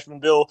true freshmen,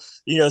 Bill.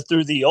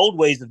 Through the old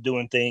ways of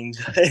doing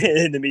things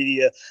in the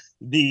media,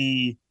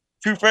 the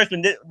true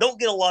freshmen don't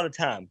get a lot of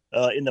time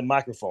in the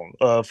microphone,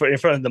 in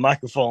front of the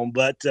microphone.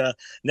 But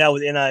now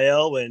with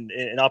NIL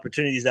and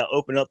opportunities that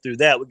open up through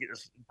that, we get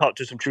to talk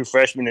to some true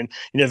freshmen, and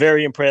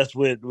very impressed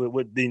with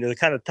the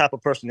kind of type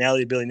of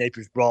personality Billy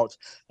Napier's brought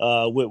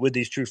with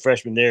these true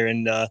freshmen there.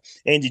 And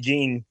Andy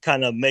Jean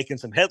kind of making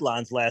some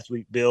headlines last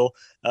week, Bill.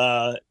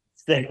 Talking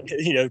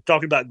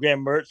about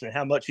Graham Mertz and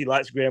how much he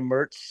likes Graham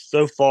Mertz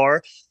so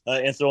far,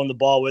 and throwing the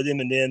ball with him,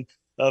 and then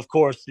of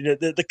course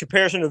the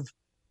comparison of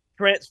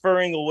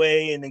transferring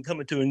away and then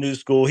coming to a new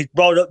school. He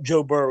brought up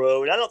Joe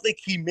Burrow, and I don't think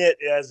he meant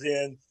as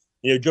in,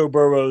 Joe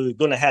Burrow is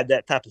going to have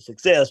that type of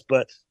success,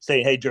 but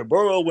say, hey, Joe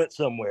Burrow went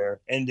somewhere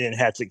and then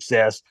had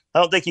success.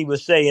 I don't think he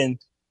was saying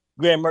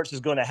Graham Mertz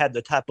is going to have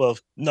the type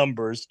of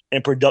numbers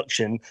and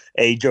production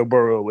a Joe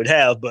Burrow would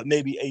have, but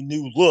maybe a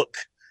new look,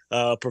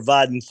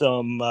 providing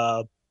some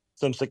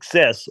some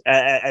success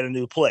at a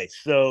new place.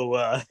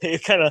 So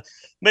it kind of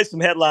made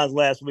some headlines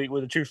last week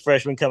with a true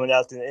freshman coming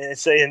out and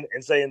saying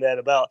that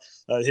about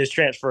his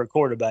transfer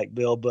quarterback,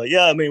 Bill. But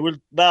yeah, I mean, we're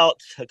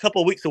about a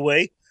couple of weeks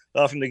away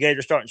from the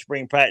Gators starting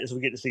spring practice.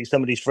 We get to see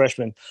some of these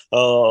freshmen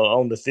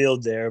on the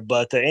field there.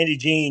 But Andy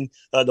Jean,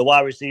 the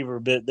wide receiver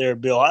bit there,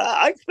 Bill,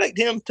 I expect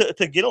him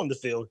to get on the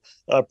field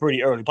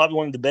pretty early. Probably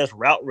one of the best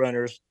route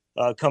runners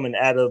coming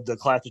out of the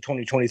class of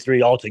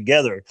 2023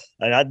 altogether.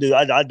 And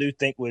I do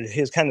think with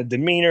his kind of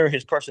demeanor,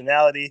 his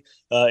personality,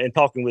 and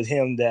talking with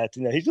him that,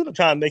 you know, he's going to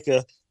try and make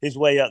his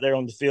way out there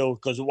on the field,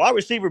 because the wide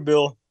receiver,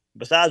 Bill,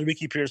 besides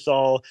Ricky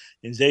Pearsall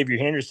and Xavier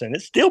Henderson,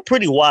 it's still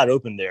pretty wide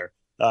open there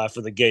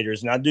for the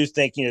Gators. And I do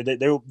think, you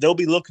know, they'll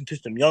be looking to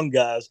some young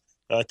guys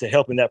to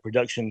help in that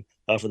production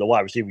for the wide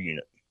receiver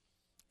unit.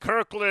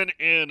 Kirkland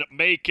in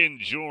Macon,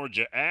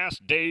 Georgia.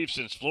 Asked Dave,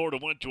 since Florida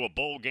went to a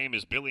bowl game,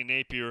 is Billy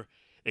Napier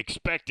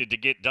expected to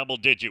get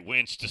double-digit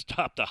wins to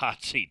stop the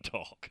hot seat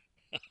talk?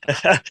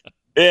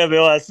 Yeah,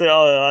 Bill, I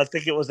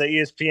think it was an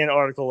ESPN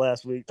article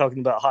last week talking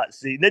about hot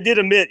seat. And they did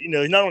admit, you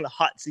know, he's not on the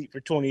hot seat for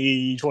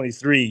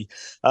 2023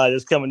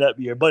 this coming up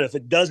year. But if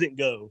it doesn't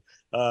go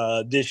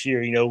this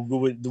year, you know,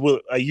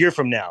 a year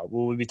from now,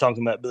 we'll be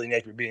talking about Billy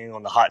Napier being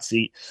on the hot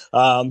seat.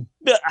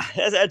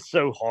 That's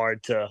so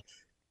hard to,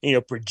 you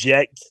know,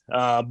 project.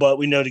 But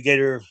we know the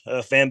Gator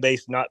fan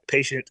base not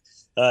patient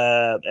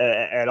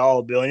at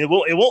all, Bill, and it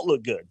won't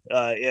look good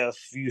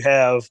if you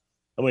have.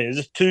 I mean, it's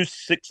just 2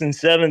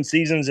 6-7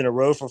 seasons in a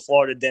row for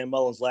Florida. Dan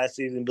Mullen's last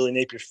season, Billy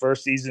Napier's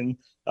first season.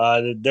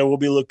 Fan base will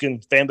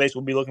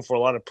be looking for a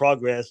lot of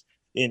progress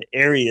in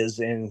areas,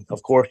 and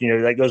of course, you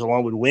know, that goes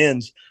along with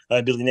wins.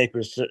 Billy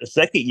Napier's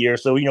second year,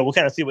 so you know, we'll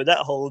kind of see what that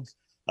holds.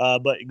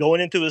 But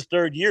going into his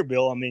third year,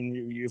 Bill, I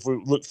mean, if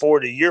we look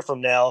forward a year from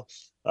now,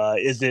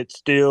 is it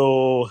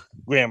still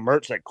Graham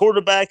Mertz at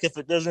quarterback?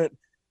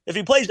 If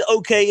he plays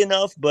okay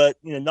enough, but,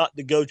 you know, not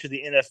to go to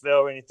the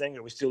NFL or anything,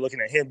 are we still looking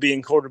at him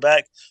being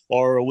quarterback?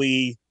 Or are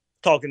we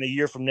talking a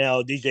year from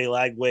now, DJ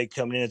Lagway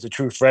coming in as a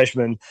true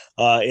freshman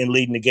and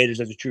leading the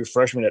Gators as a true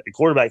freshman at the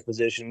quarterback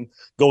position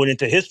going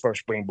into his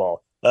first spring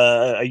ball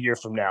a year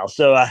from now?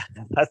 So I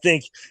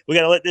think we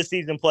got to let this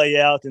season play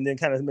out and then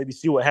kind of maybe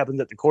see what happens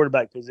at the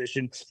quarterback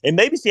position and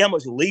maybe see how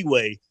much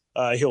leeway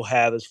he'll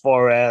have as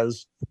far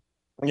as,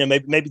 you know,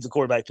 maybe the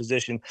quarterback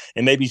position,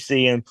 and maybe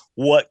seeing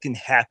what can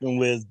happen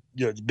with,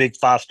 you know, the big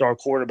 5-star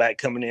quarterback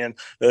coming in,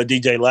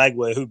 DJ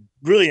Lagway, who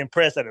really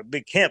impressed at a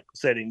big camp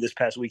setting this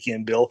past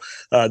weekend, Bill,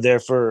 there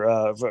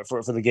for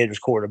the Gators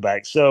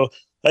quarterback. So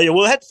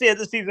we'll have to see how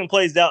this season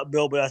plays out,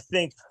 Bill, but I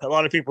think a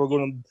lot of people are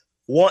going to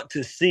want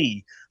to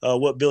see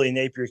what Billy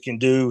Napier can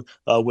do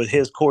with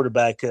his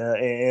quarterback.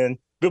 But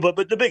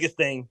the biggest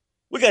thing,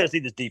 we got to see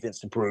this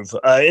defense improve.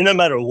 And no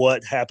matter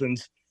what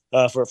happens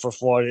for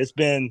Florida, it's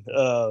been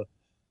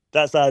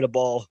that side of the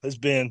ball has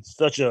been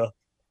such a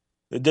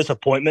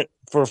disappointment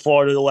for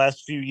Florida the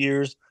last few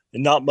years,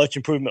 and not much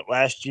improvement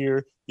last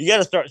year. You got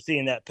to start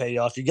seeing that pay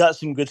off. You got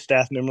some good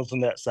staff members on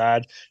that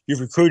side.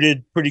 You've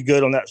recruited pretty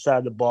good on that side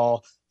of the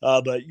ball,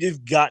 but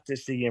you've got to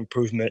see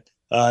improvement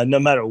no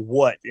matter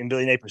what in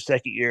Billy Napier's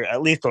second year,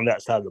 at least on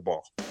that side of the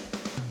ball.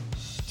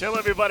 Tell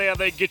everybody how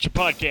they can get your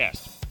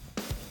podcast.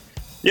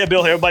 Yeah,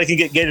 Bill, everybody can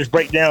get Gators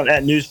Breakdown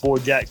at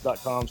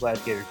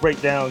news4jax.com/Gators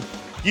Breakdown,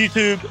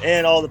 YouTube,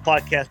 and all the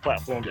podcast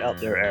platforms out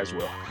there as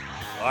well.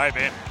 All right,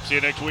 man. See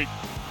you next week.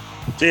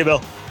 See you,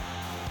 Bill.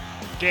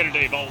 Gator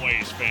Dave,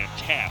 always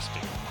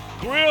fantastic.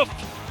 Griff,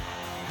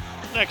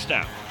 next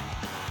time.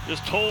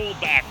 Just hold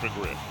back for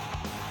Griff.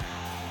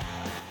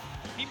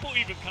 People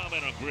even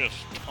comment on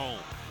Griff's tone.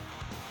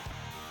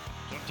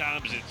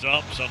 Sometimes it's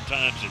up,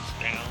 sometimes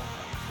it's down.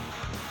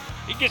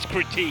 He gets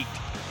critiqued.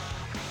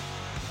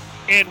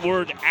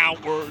 Inward,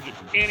 outward,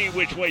 any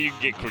which way you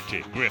can get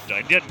critiqued. Griff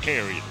doesn't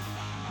care either.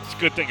 It's a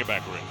good thing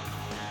about Griff.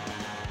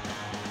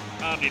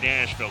 Omni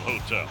Nashville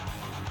Hotel.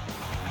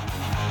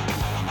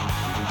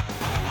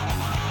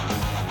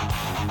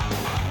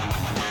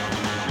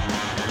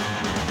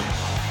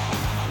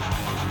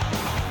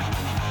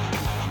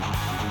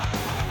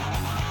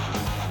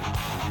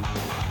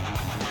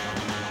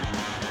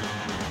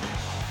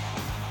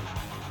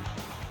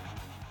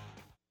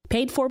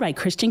 Paid for by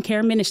Christian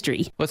Care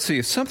Ministry. Let's see,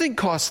 if something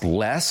costs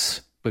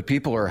less, but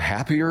people are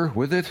happier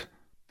with it,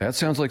 that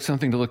sounds like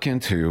something to look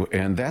into,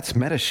 and that's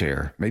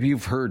Medi-Share. Maybe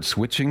you've heard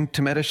switching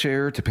to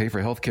Medi-Share to pay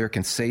for healthcare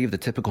can save the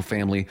typical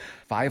family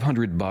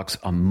 $500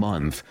 a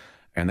month,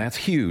 and that's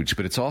huge.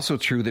 But it's also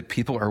true that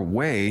people are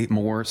way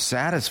more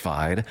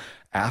satisfied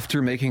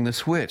after making the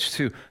switch,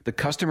 too. The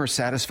customer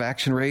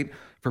satisfaction rate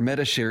for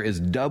Medi-Share is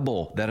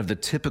double that of the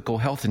typical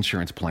health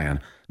insurance plan.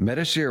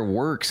 Medi-Share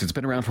works. It's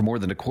been around for more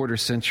than a quarter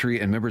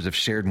century, and members have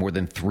shared more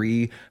than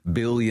 $3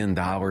 billion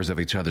of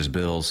each other's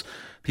bills.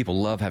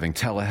 People love having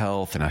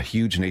telehealth and a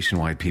huge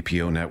nationwide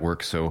PPO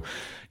network. So,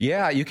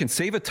 yeah, you can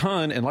save a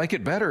ton and like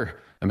it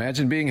better.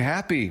 Imagine being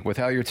happy with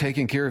how you're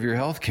taking care of your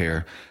health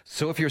care.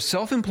 So if you're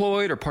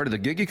self-employed or part of the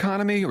gig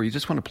economy, or you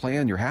just want a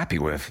plan you're happy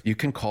with, you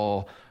can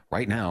call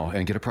right now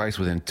and get a price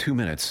within 2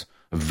 minutes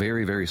A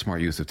very, very smart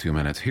use of 2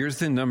 minutes. Here's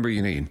the number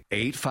you need.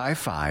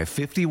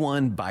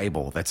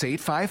 855-51-BIBLE. That's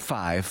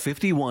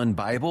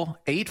 855-51-BIBLE.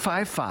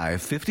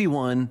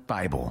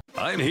 855-51-BIBLE.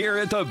 I'm here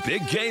at the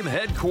Big Game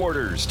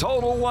headquarters.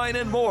 Total Wine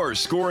and More,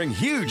 scoring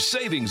huge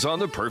savings on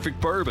the perfect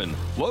bourbon.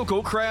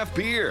 Local craft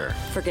beer.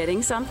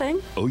 Forgetting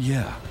something? Oh,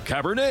 yeah.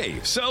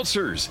 Cabernet,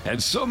 seltzers,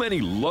 and so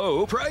many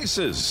low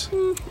prices.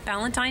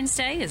 Valentine's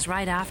Day is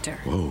right after.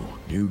 Whoa,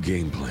 new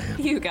game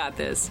plan. You got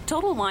this.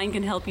 Total Wine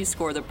can help you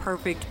score the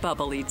perfect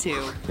bubbly, too.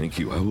 Thank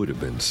you. I would have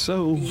been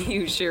so...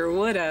 You sure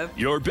would have.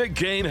 Your Big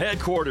Game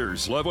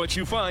headquarters. Love what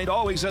you find,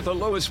 always at the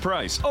lowest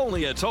price.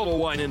 Only at Total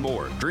Wine and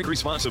More. Drink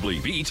responsibly.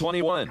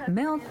 B21.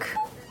 Milk,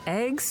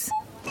 eggs,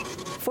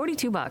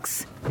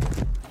 $42.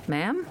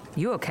 Ma'am,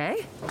 you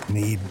okay?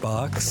 Need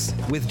bucks?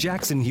 With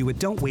Jackson Hewitt,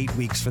 don't wait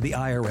weeks for the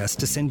IRS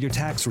to send your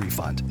tax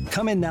refund.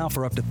 Come in now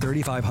for up to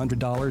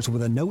 $3,500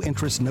 with a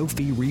no-interest,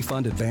 no-fee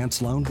refund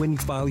advance loan when you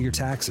file your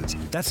taxes.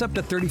 That's up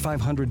to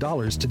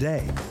 $3,500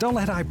 today. Don't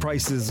let high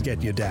prices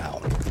get you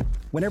down.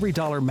 When every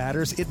dollar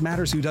matters, it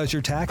matters who does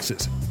your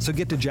taxes. So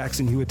get to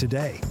Jackson Hewitt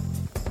today.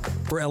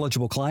 For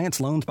eligible clients,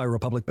 loans by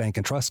Republic Bank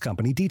and Trust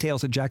Company.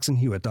 Details at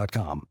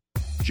jacksonhewitt.com.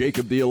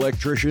 Jacob the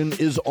Electrician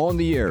is on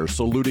the air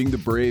saluting the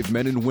brave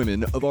men and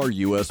women of our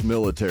U.S.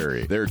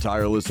 military. Their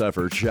tireless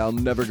efforts shall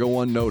never go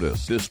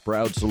unnoticed. This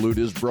proud salute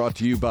is brought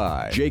to you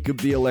by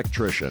Jacob the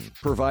Electrician,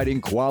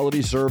 providing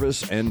quality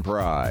service and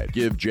pride.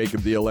 Give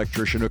Jacob the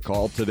Electrician a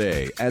call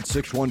today at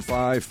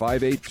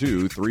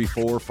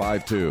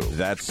 615-582-3452.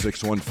 That's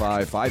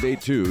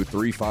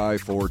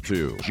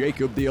 615-582-3542.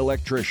 Jacob the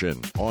Electrician,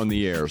 on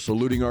the air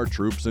saluting our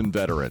troops and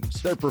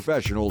veterans. They're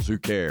professionals who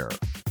care.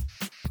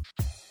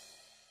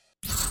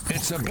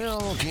 It's a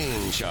Bill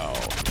King Show.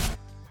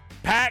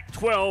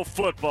 Pac-12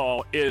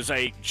 football is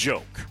a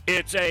joke.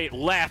 It's a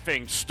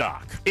laughing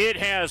stock. It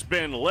has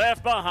been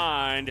left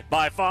behind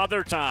by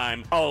Father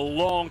Time a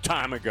long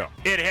time ago.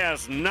 It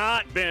has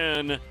not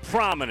been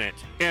prominent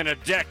in a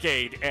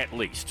decade at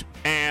least.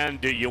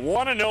 And do you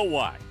want to know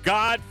why?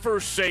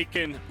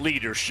 God-forsaken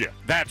leadership.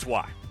 That's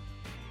why.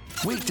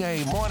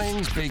 Weekday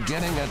mornings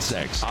beginning at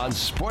 6 on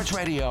Sports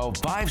Radio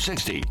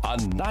 560 on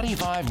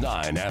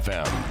 95.9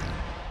 FM.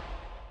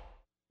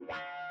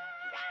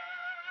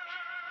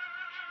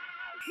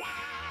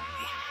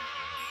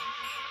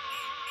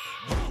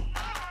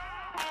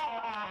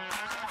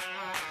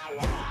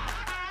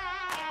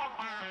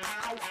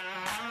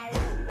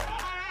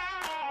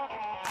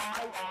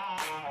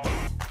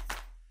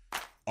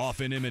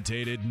 Often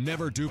imitated,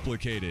 never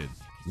duplicated.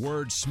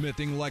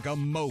 Wordsmithing like a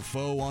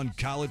mofo on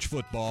college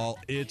football,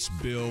 it's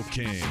Bill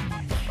King.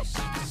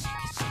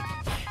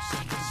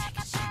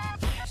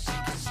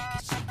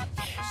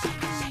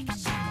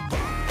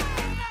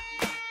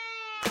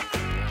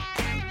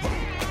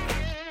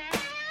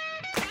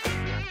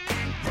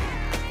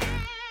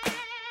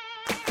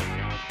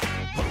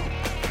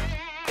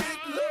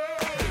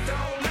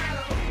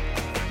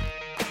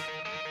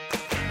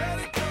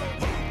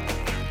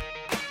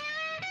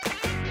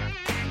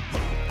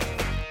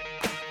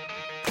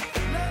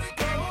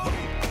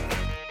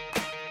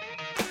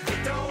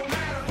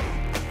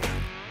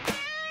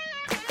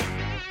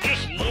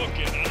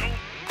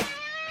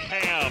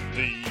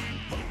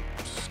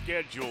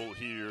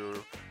 Here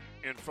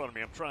in front of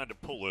me. I'm trying to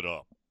pull it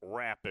up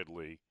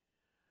rapidly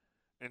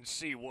and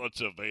see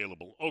what's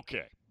available.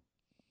 Okay.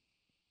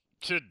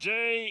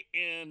 Today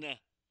in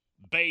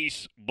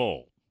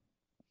baseball.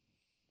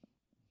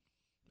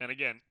 And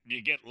again,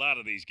 you get a lot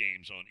of these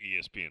games on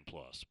ESPN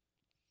Plus.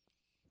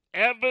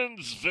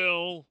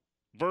 Evansville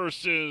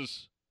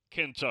versus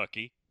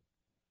Kentucky.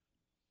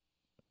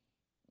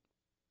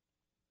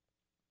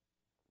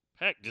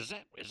 Heck, is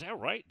that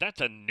right?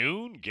 That's a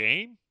noon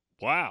game?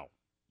 Wow.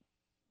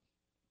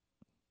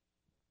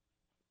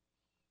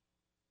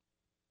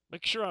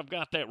 Make sure I've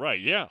got that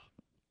right. Yeah.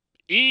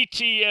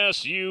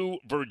 ETSU,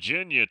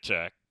 Virginia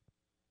Tech.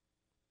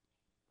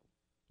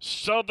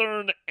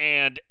 Southern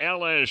and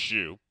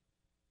LSU.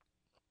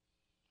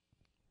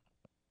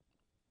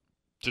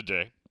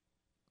 Today.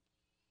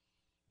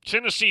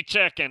 Tennessee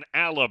Tech and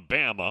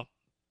Alabama.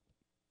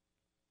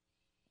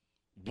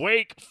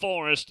 Wake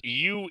Forest,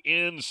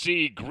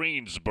 UNC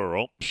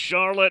Greensboro.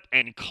 Charlotte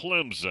and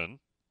Clemson.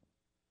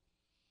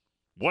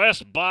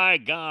 West by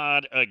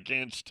God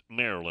against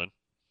Maryland.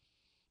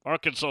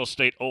 Arkansas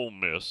State, Ole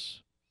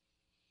Miss.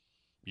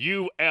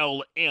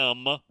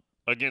 ULM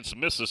against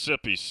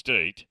Mississippi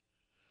State.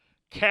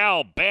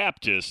 Cal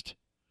Baptist,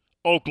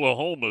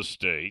 Oklahoma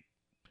State.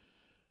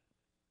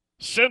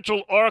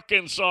 Central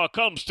Arkansas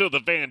comes to the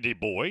Vandy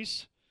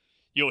boys.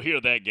 You'll hear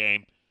that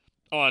game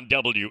on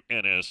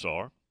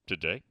WNSR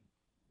today.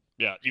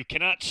 Yeah, you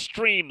cannot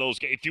stream those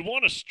games. If you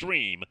want to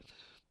stream,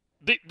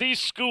 these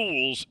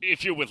schools,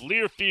 if you're with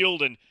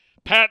Learfield and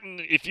Patton,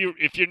 if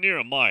you're near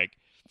a mic,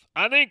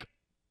 I think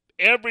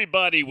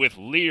everybody with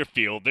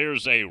Learfield,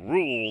 there's a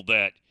rule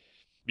that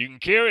you can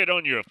carry it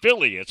on your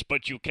affiliates,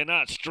 but you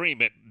cannot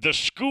stream it. The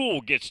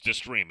school gets to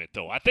stream it,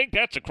 though. I think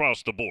that's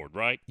across the board,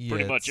 right? Yeah,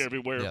 pretty much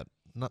everywhere. Yeah,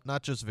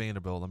 not just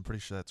Vanderbilt. I'm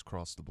pretty sure that's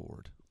across the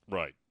board.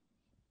 Right.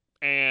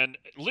 And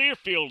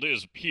Learfield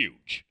is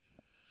huge.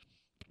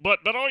 But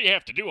all you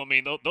have to do, I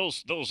mean,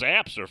 those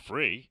apps are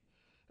free.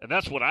 And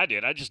that's what I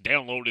did. I just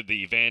downloaded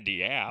the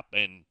Vandy app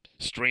and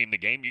streamed the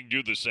game. You can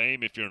do the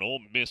same if you're an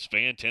Ole Miss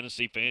fan,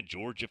 Tennessee fan,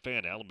 Georgia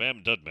fan,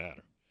 Alabama, doesn't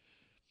matter.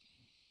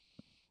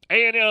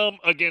 A&M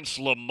against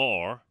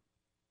Lamar.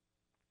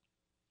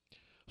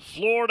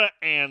 Florida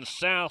and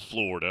South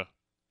Florida.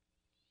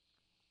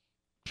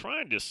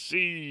 Trying to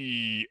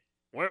see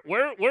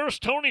where's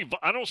Tony.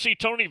 I don't see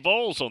Tony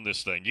Vols on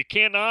this thing. You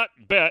cannot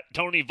bet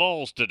Tony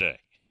Vols today.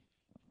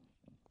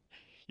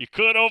 You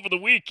could over the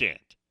weekend.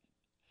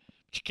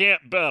 But you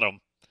can't bet them.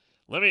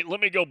 Let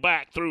me go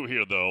back through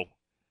here though,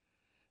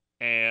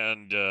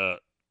 and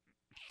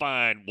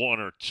find one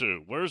or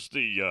two. Where's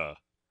the?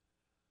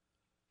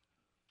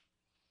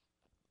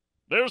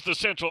 There's the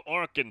Central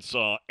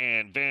Arkansas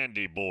and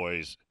Vandy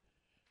boys.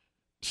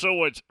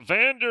 So it's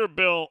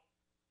Vanderbilt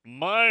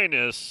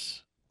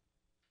minus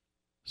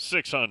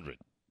 600.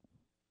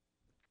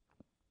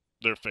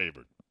 They're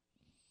favored.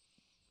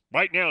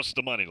 Right now it's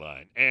the money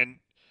line. And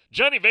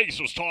Johnny Vegas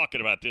was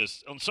talking about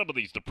this. On some of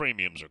these, the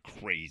premiums are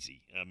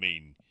crazy. I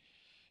mean,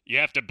 you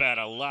have to bet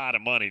a lot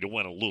of money to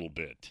win a little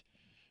bit.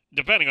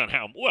 Depending on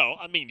how, well,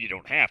 I mean, you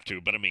don't have to,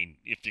 but I mean,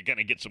 if you're going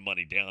to get some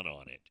money down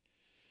on it.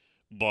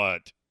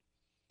 But,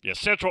 yeah,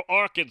 Central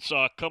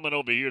Arkansas coming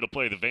over here to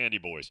play the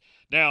Vandy boys.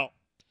 Now,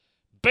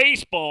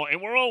 baseball,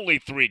 and we're only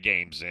 3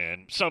 games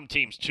in. Some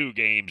teams 2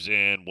 games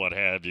in, what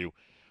have you.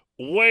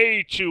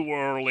 Way too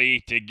early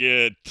to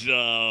get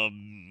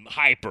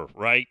hyper,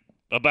 right,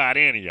 about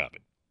any of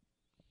it.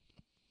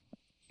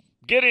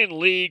 Get in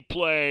league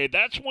play.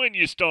 That's when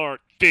you start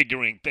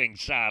figuring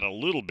things out a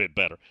little bit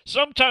better.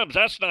 Sometimes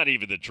that's not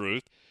even the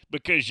truth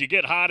because you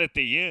get hot at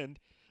the end.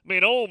 I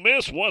mean, Ole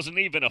Miss wasn't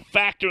even a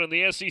factor in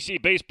the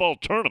SEC baseball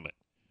tournament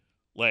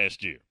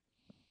last year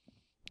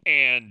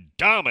and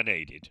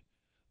dominated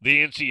the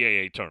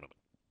NCAA tournament.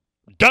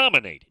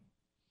 Dominated.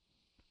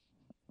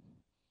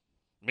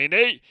 I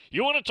mean,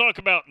 you want to talk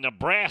about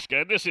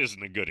Nebraska, and this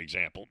isn't a good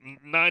example.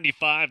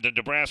 95, the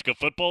Nebraska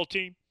football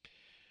team.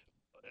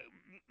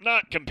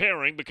 Not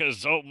comparing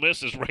because Ole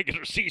Miss's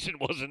regular season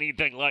wasn't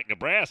anything like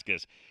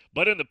Nebraska's.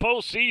 But in the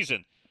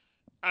postseason,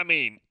 I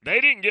mean,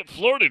 they didn't get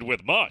flirted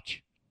with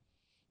much.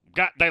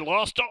 They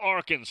lost to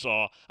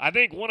Arkansas. I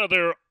think one of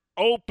their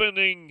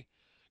opening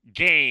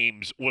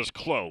games was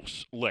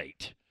close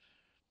late.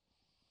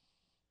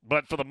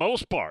 But for the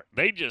most part,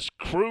 they just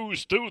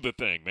cruised through the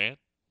thing, man.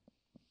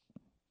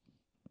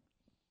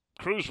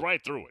 Cruise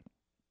right through it.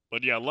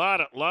 But yeah, a lot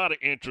of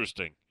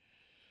interesting.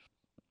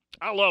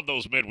 I love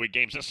those midweek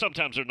games.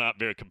 Sometimes they're not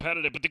very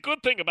competitive, but the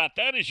good thing about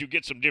that is you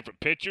get some different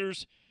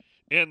pitchers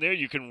in there.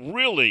 You can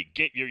really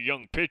get your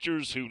young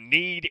pitchers who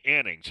need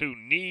innings, who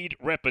need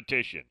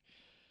repetition.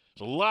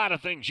 There's a lot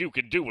of things you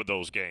can do with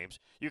those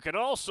games. You can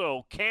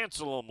also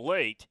cancel them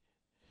late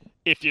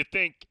if you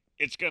think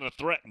it's going to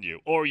threaten you,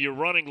 or you're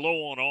running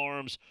low on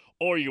arms,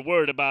 or you're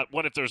worried about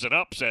what if there's an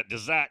upset.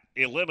 Does that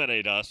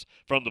eliminate us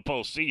from the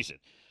postseason?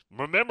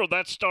 Remember,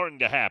 that's starting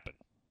to happen.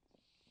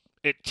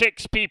 It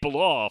ticks people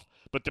off,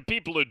 but the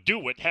people who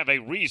do it have a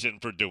reason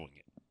for doing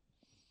it.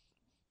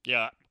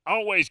 Yeah,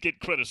 always get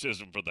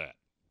criticism for that.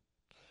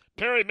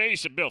 Perry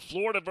Mason, Bill,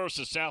 Florida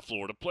versus South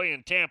Florida, play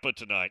in Tampa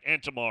tonight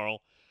and tomorrow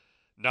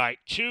night.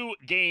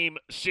 2-game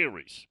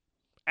series.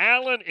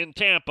 Allen in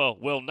Tampa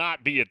will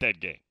not be at that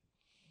game.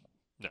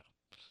 No.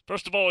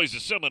 First of all, he's a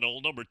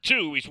Seminole. Number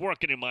 2, he's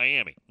working in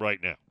Miami right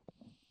now.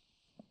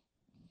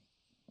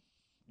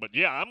 But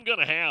yeah,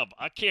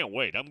 I can't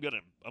wait. I'm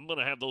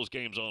gonna have those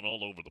games on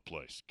all over the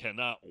place.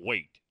 Cannot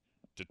wait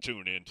to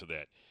tune into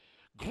that.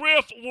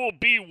 Griff will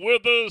be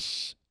with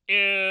us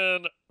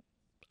in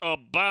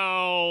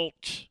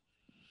about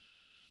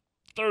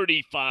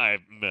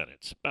 35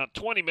 minutes. About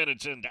 20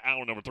 minutes into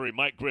hour number 3.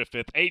 Mike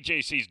Griffith,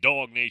 AJC's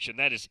Dog Nation.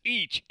 That is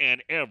each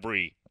and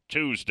every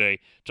Tuesday.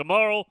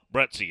 Tomorrow,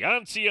 Brett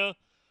Ciancia,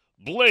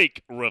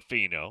 Blake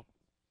Ruffino.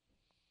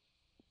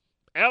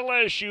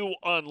 LSU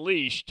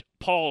unleashed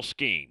Paul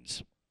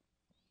Skeens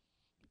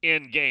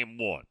in Game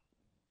 1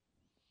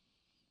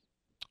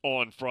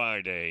 on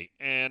Friday.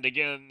 And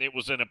again, it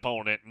was an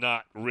opponent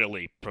not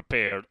really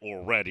prepared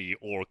or ready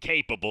or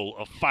capable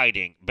of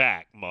fighting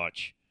back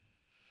much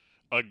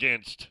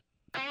against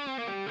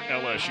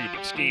LSU.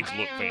 But Skeens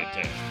looked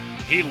fantastic.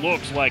 He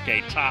looks like a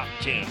top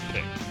 10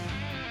 pick.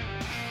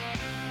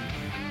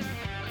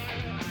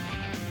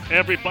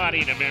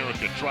 Everybody in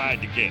America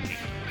tried to get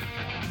him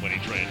when he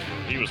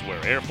transferred. He was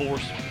where? Air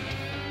Force?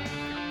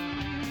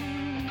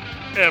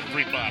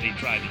 Everybody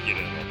tried to get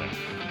in on that.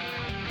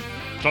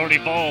 Tony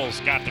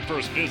Vols got the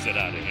first visit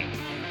out of him.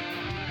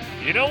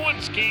 You know when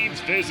Skeens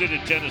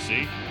visited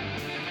Tennessee?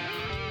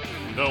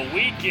 The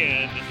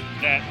weekend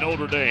that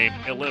Notre Dame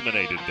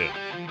eliminated them.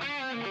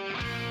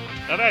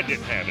 Now that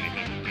didn't have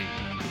anything to do.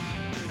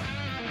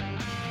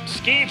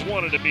 Skeens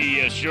wanted to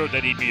be assured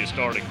that he'd be a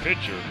starting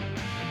pitcher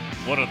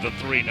one of the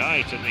 3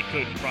 nights, and they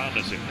couldn't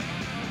promise him that.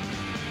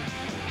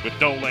 With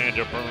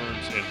Dolander,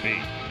 Burns, and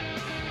B.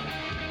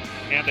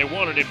 And they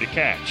wanted him to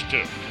catch,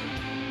 too.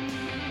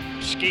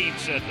 Skeen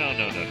said, no,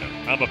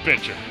 I'm a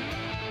pitcher.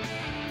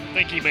 I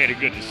think he made a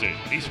good decision.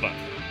 He's fine.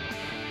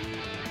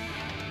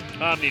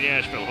 Omni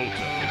Nashville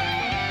Hotel.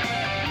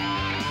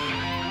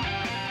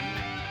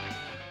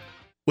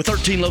 With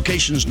 13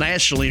 locations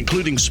nationally,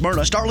 including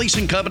Smyrna, Star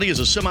Leasing Company is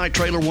a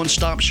semi-trailer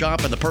one-stop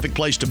shop and the perfect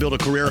place to build a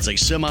career as a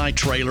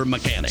semi-trailer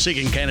mechanic.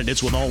 Seeking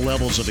candidates with all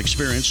levels of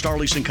experience, Star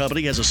Leasing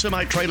Company has a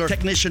semi-trailer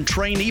technician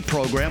trainee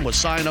program with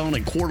sign-on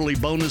and quarterly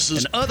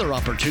bonuses and other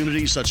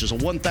opportunities such as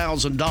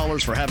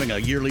 $1,000 for having a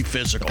yearly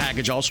physical. The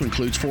package also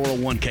includes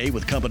 401k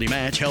with company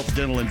match, health,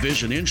 dental, and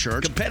vision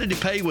insurance,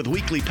 competitive pay with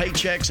weekly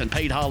paychecks, and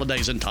paid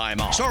holidays and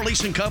time off. Star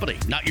Leasing Company,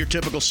 not your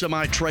typical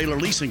semi-trailer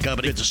leasing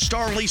company. Visit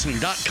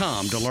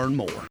starleasing.com to learn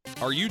more.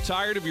 Are you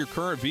tired of your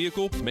current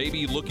vehicle?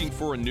 Maybe looking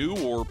for a new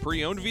or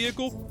pre-owned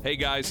vehicle? Hey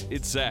guys,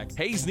 it's Zach.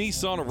 Hayes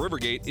Nissan of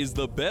Rivergate is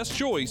the best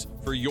choice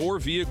for your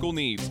vehicle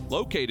needs.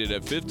 Located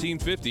at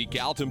 1550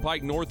 Gallatin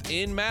Pike North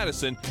in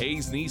Madison,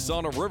 Hayes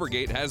Nissan of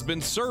Rivergate has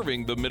been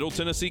serving the Middle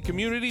Tennessee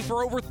community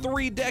for over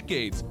 3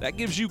 decades. That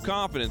gives you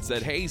confidence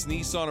that Hayes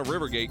Nissan of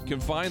Rivergate can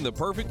find the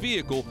perfect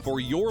vehicle for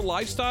your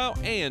lifestyle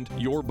and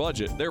your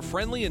budget. Their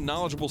friendly and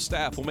knowledgeable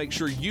staff will make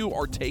sure you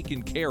are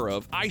taken care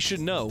of. I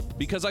should know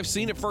because I've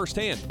seen it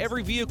firsthand.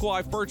 Every vehicle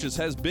I've purchased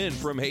has been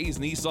from Hayes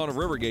Nissan of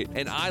Rivergate,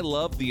 and I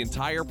love the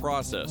entire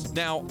process.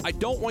 Now, I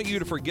don't want you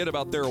to forget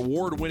about their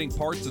award-winning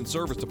parts and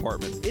service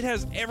department. It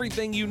has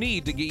everything you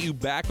need to get you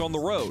back on the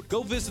road.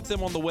 Go visit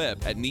them on the web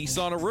at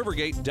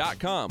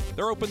nissanofrivergate.com.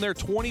 They're open there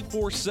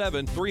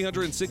 24/7,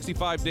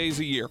 365 days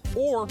a year.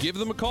 Or give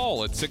them a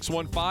call at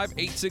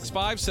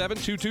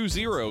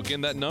 615-865-7220. Again,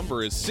 that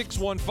number is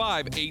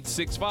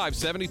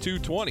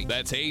 615-865-7220.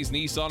 That's Hayes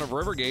Nissan of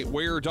Rivergate,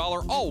 where your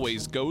dollar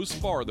always goes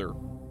farther.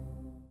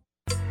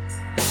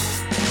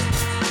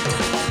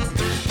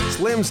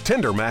 Slim's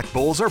Tender Mac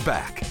Bowls are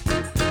back.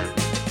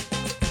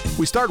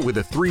 We start with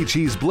a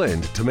 3-cheese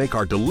blend to make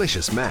our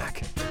delicious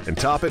mac and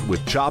top it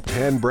with chopped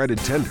hand-breaded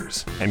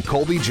tenders and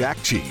Colby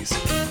Jack cheese.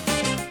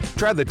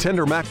 Try the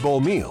Tender Mac Bowl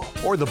meal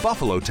or the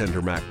Buffalo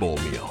Tender Mac Bowl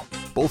meal,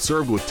 both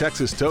served with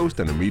Texas toast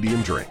and a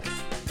medium drink.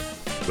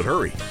 But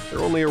hurry,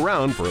 they're only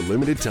around for a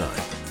limited time.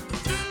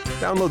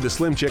 Download the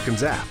Slim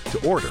Chickens app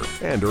to order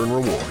and earn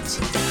rewards.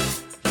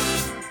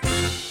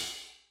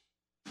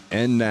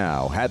 And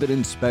now, Habit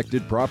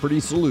Inspected Property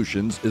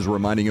Solutions is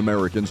reminding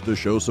Americans to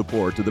show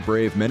support to the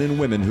brave men and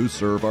women who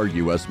serve our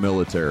U.S.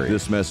 military.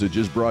 This message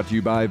is brought to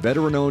you by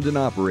veteran-owned and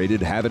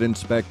operated Habit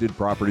Inspected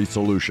Property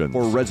Solutions.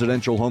 For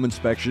residential home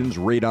inspections,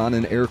 radon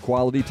and air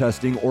quality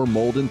testing, or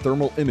mold and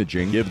thermal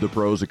imaging, give the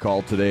pros a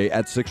call today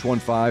at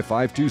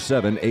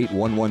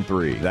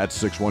 615-527-8113.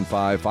 That's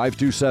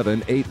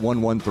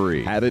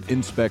 615-527-8113. Habit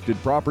Inspected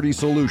Property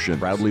Solutions,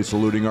 proudly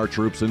saluting our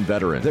troops and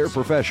veterans. They're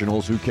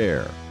professionals who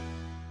care.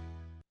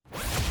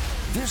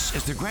 This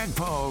is the Greg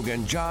Pogue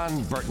and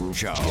John Burton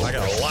Show. I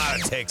got a lot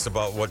of takes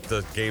about what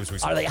the games we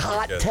saw. Are they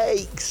hot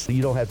takes?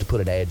 You don't have to put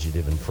an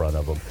adjective in front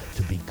of them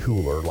to be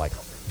cooler, like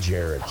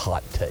Jared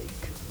Hot Take.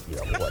 You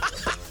know what?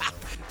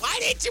 Why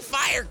didn't you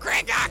fire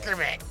Greg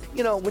Ackerman?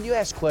 You know, when you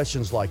ask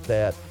questions like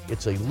that,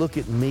 it's a look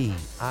at me.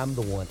 I'm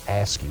the one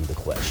asking the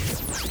question.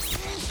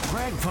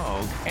 Greg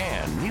Pogue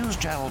and News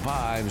Channel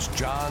 5's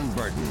John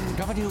Burton,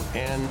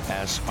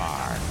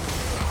 WNSR,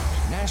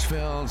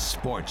 Nashville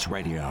Sports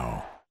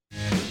Radio.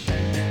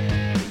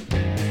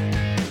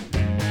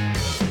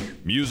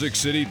 Music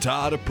City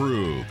Todd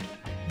approved.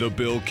 The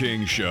Bill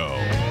King Show.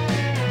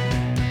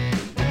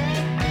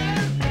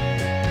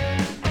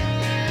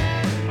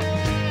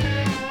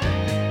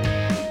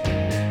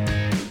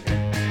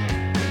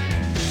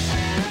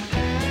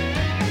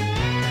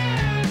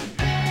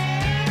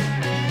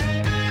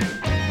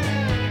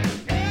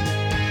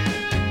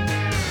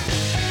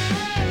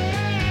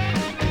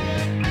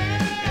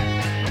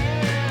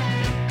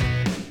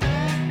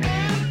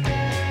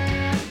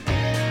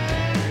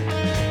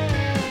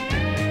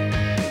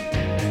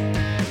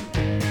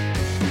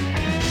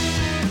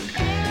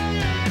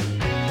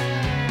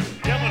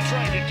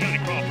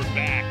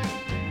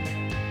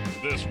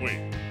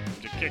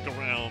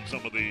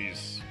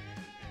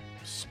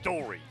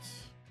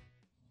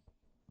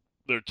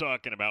 They're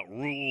talking about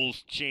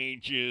rules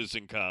changes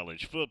in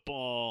college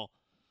football,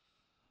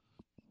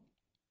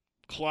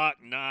 clock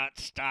not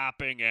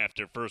stopping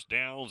after first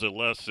downs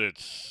unless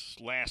it's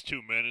last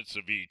 2 minutes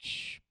of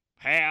each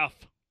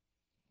half,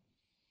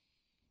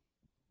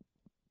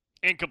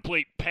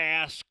 incomplete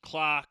pass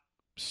clock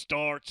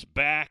starts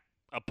back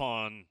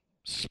upon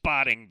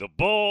spotting the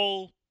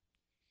bull,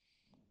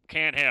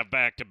 can't have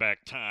back-to-back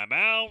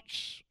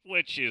timeouts,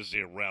 which is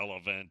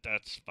irrelevant.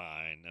 That's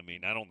fine. I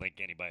mean, I don't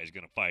think anybody's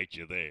going to fight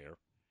you there.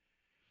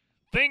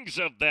 Things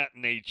of that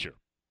nature.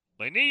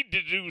 They need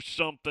to do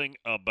something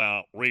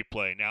about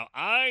replay. Now,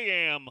 I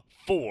am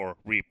for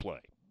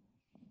replay.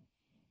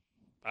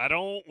 I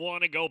don't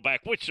want to go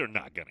back, which they're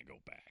not going to go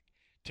back,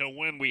 to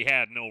when we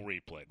had no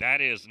replay.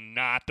 That is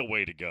not the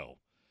way to go.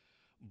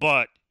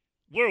 But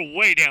we're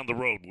way down the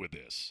road with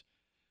this.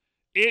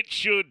 It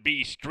should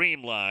be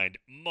streamlined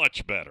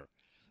much better.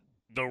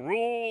 The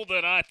rule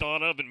that I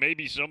thought of, and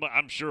maybe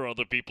I'm sure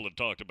other people have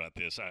talked about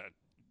this,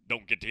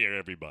 don't get to hear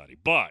everybody.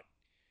 But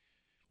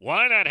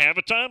why not have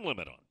a time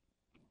limit on it?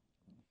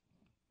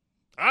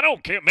 I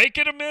don't care. Make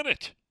it a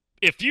minute.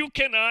 If you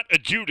cannot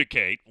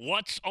adjudicate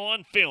what's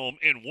on film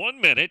in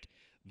 1 minute,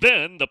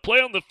 then the play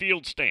on the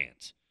field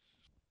stands.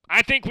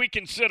 I think we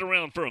can sit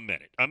around for a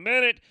minute. A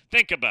minute,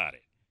 think about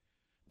it.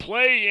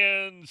 Play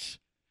ends,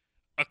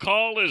 a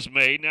call is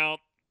made. Now,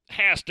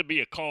 has to be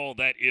a call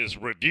that is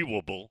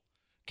reviewable.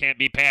 Can't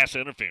be pass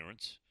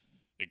interference,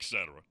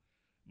 etc.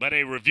 But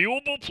a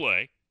reviewable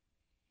play,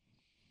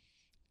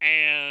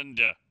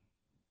 and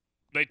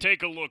they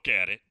take a look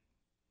at it.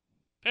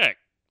 Heck,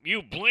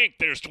 you blink,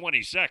 there's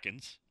 20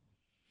 seconds.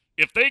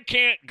 If they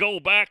can't go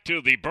back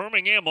to the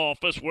Birmingham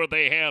office where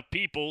they have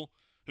people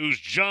whose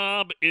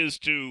job is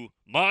to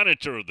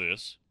monitor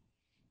this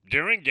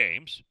during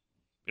games,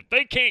 if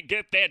they can't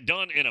get that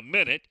done in a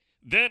minute,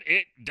 then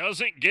it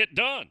doesn't get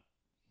done.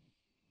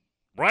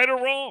 Right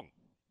or wrong.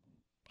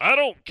 I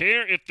don't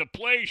care if the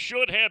play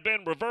should have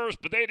been reversed,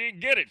 but they didn't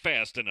get it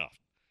fast enough.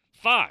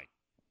 Fine.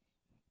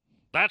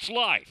 That's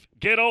life.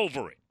 Get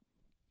over it.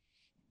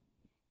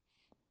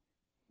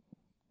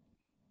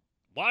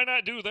 Why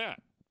not do that?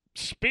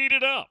 Speed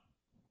it up.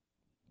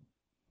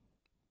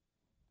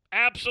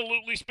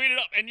 Absolutely speed it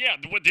up. And yeah,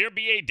 would there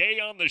be a day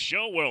on the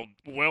show?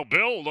 Well,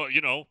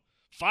 Bill,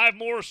 5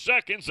 more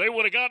seconds, they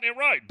would have gotten it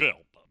right,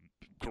 Bill.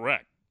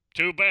 Correct.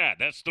 Too bad.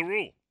 That's the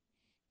rule.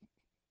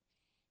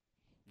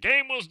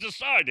 Game was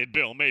decided,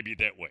 Bill, maybe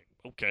that way.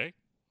 Okay.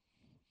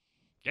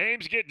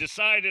 Games get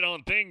decided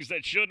on things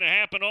that shouldn't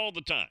happen all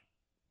the time.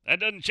 That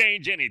doesn't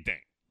change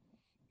anything.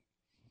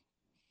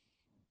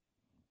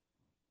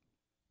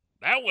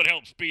 That would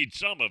help speed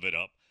some of it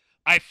up.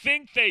 I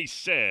think they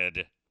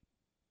said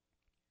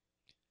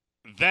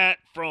that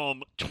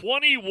from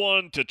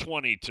 21 to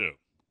 22,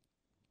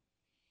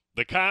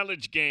 the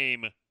college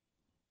game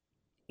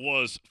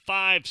was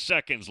 5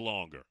 seconds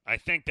longer. I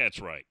think that's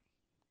right.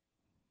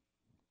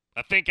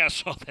 I think I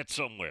saw that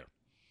somewhere.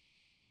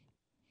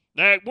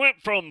 Now, it went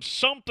from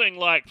something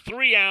like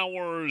 3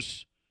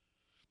 hours,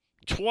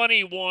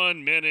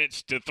 21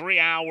 minutes to 3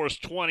 hours,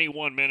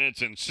 21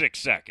 minutes and 6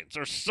 seconds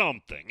or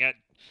something.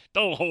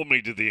 Don't hold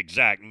me to the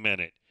exact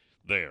minute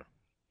there.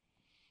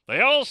 They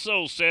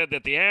also said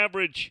that the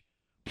average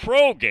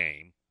pro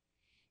game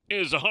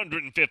is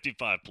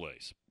 155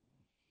 plays.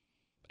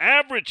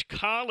 Average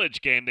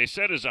college game, they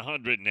said, is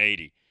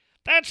 180.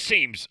 That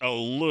seems a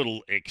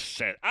little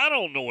excessive. I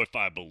don't know if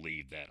I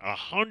believe that.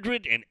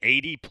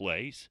 180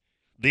 plays?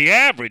 The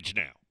average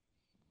now.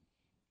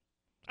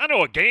 I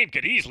know a game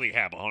could easily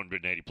have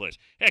 180 plays.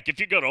 Heck,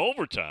 if you go to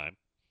overtime,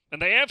 and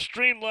they have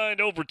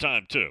streamlined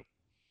overtime too,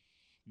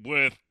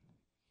 with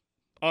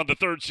on the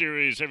third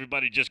series,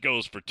 everybody just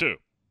goes for 2,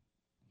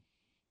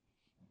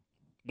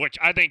 which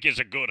I think is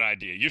a good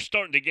idea. You're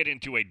starting to get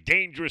into a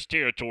dangerous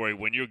territory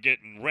when you're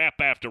getting rep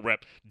after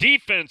rep.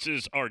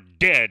 Defenses are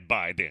dead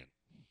by then.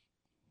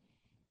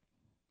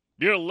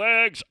 Your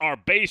legs are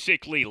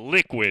basically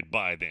liquid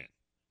by then.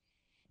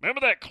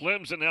 Remember that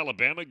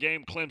Clemson-Alabama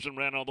game? Clemson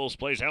ran all those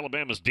plays.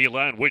 Alabama's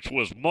D-line, which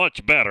was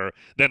much better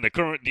than the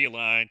current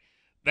D-line,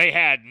 they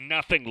had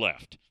nothing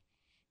left.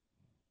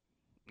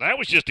 That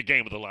was just a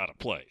game with a lot of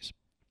plays.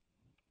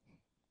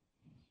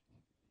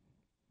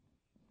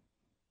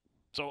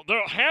 So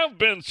there have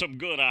been some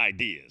good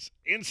ideas.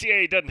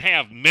 NCAA doesn't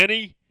have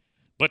many,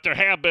 but there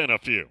have been a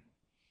few.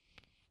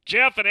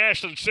 Jeff in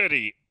Ashland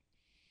City,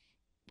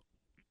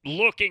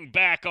 looking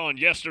back on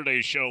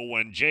yesterday's show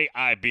when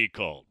JIB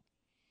called.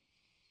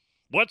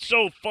 What's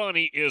so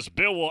funny is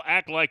Bill will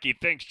act like he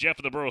thinks Jeff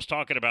of the Burrows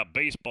talking about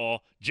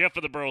baseball. Jeff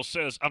of the Burrows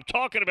says, I'm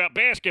talking about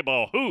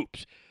basketball,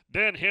 hoops.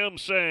 Then him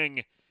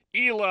saying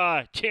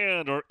Eli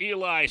 10 or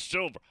Eli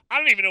Silver. I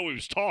don't even know what he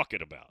was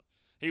talking about.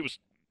 He was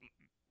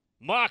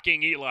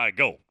mocking Eli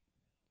Gold.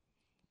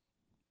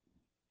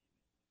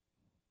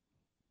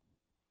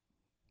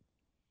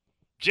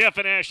 Jeff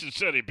in Ashland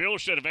City. Bill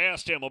should have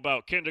asked him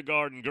about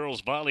kindergarten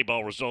girls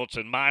volleyball results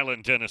in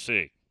Milan,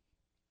 Tennessee.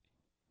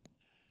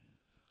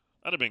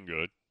 That'd have been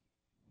good.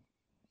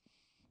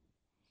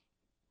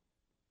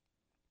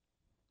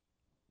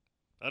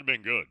 That'd have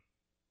been good.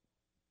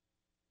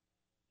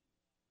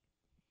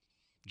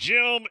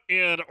 Jim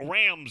in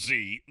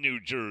Ramsey, New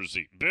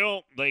Jersey.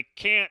 Bill, they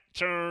can't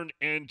turn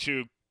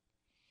into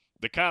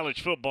the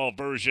college football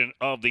version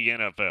of the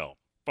NFL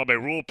from a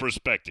rule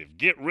perspective.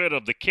 Get rid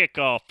of the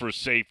kickoff for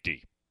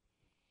safety.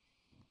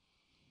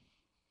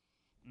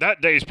 That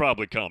day's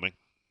probably coming.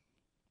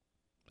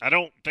 I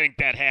don't think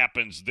that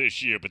happens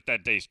this year, but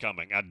that day's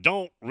coming. I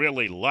don't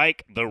really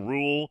like the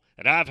rule,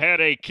 and I've had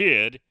a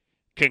kid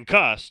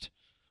concussed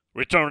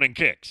returning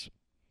kicks.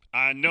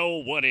 I know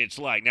what it's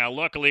like. Now,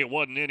 luckily, it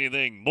wasn't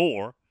anything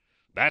more.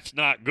 That's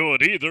not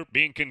good either.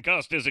 Being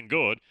concussed isn't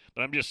good,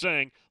 but I'm just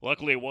saying,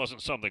 luckily, it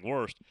wasn't something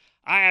worse.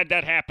 I had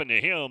that happen to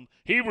him.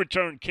 He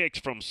returned kicks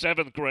from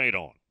 7th grade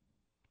on,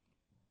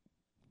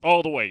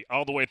 all the way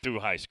through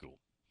high school,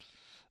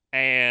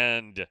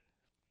 and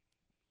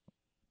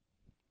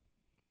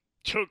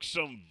took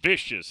some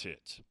vicious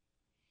hits.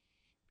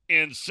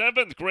 In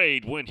 7th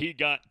grade, when he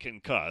got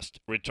concussed,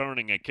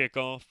 returning a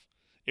kickoff,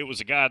 it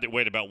was a guy that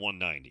weighed about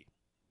 190.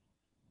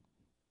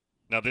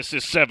 Now, this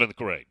is 7th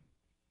grade.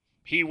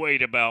 He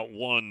weighed about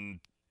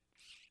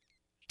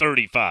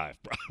 135,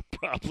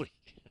 probably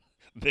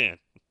then.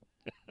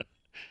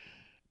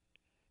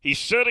 He's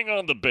sitting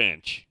on the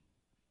bench,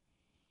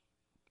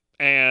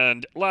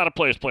 and a lot of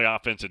players play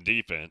offense and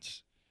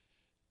defense.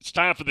 It's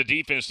time for the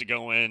defense to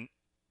go in.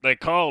 They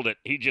called it.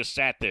 He just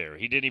sat there.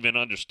 He didn't even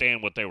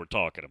understand what they were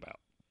talking about.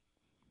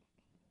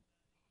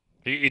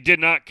 He did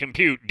not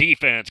compute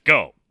defense,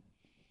 go.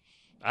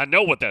 I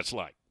know what that's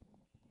like.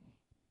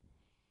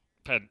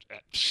 I've had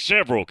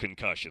several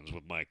concussions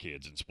with my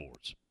kids in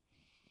sports.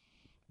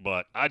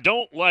 But I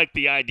don't like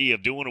the idea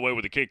of doing away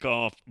with the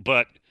kickoff,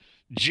 but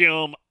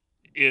Jim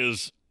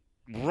is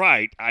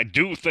right. I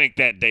do think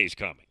that day's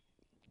coming.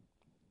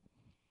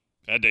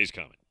 That day's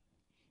coming.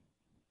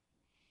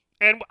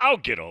 And I'll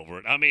get over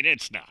it. I mean,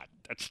 it's not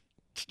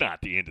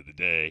the end of the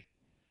day.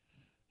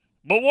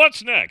 But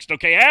what's next?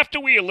 Okay, after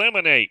we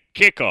eliminate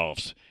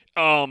kickoffs,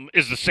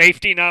 is the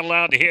safety not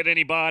allowed to hit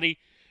anybody?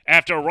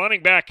 After a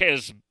running back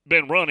has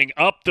been running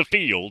up the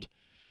field,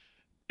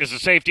 is the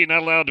safety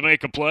not allowed to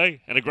make a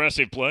play, an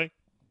aggressive play?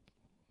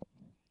 I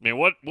mean,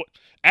 what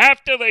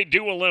after they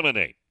do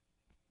eliminate,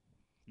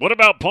 what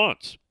about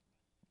punts?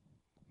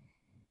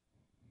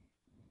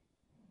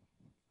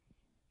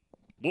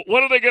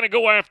 What are they going to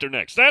go after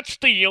next? That's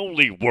the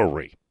only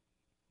worry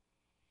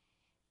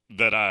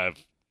that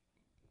I've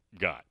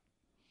got.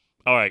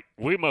 All right,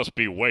 we must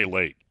be way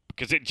late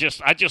because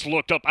I just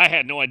looked up. I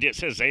had no idea. It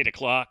says 8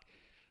 o'clock.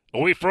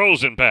 Are we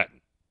frozen,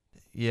 Patton?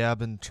 Yeah, I've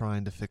been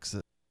trying to fix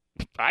it.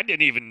 I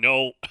didn't even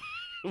know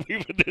we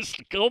were this.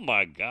 Oh,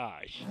 my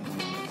gosh.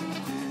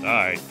 All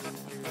right.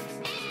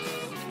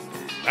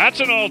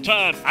 That's an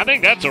all-time. I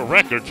think that's a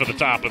record for the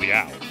top of the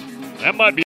hour. That might be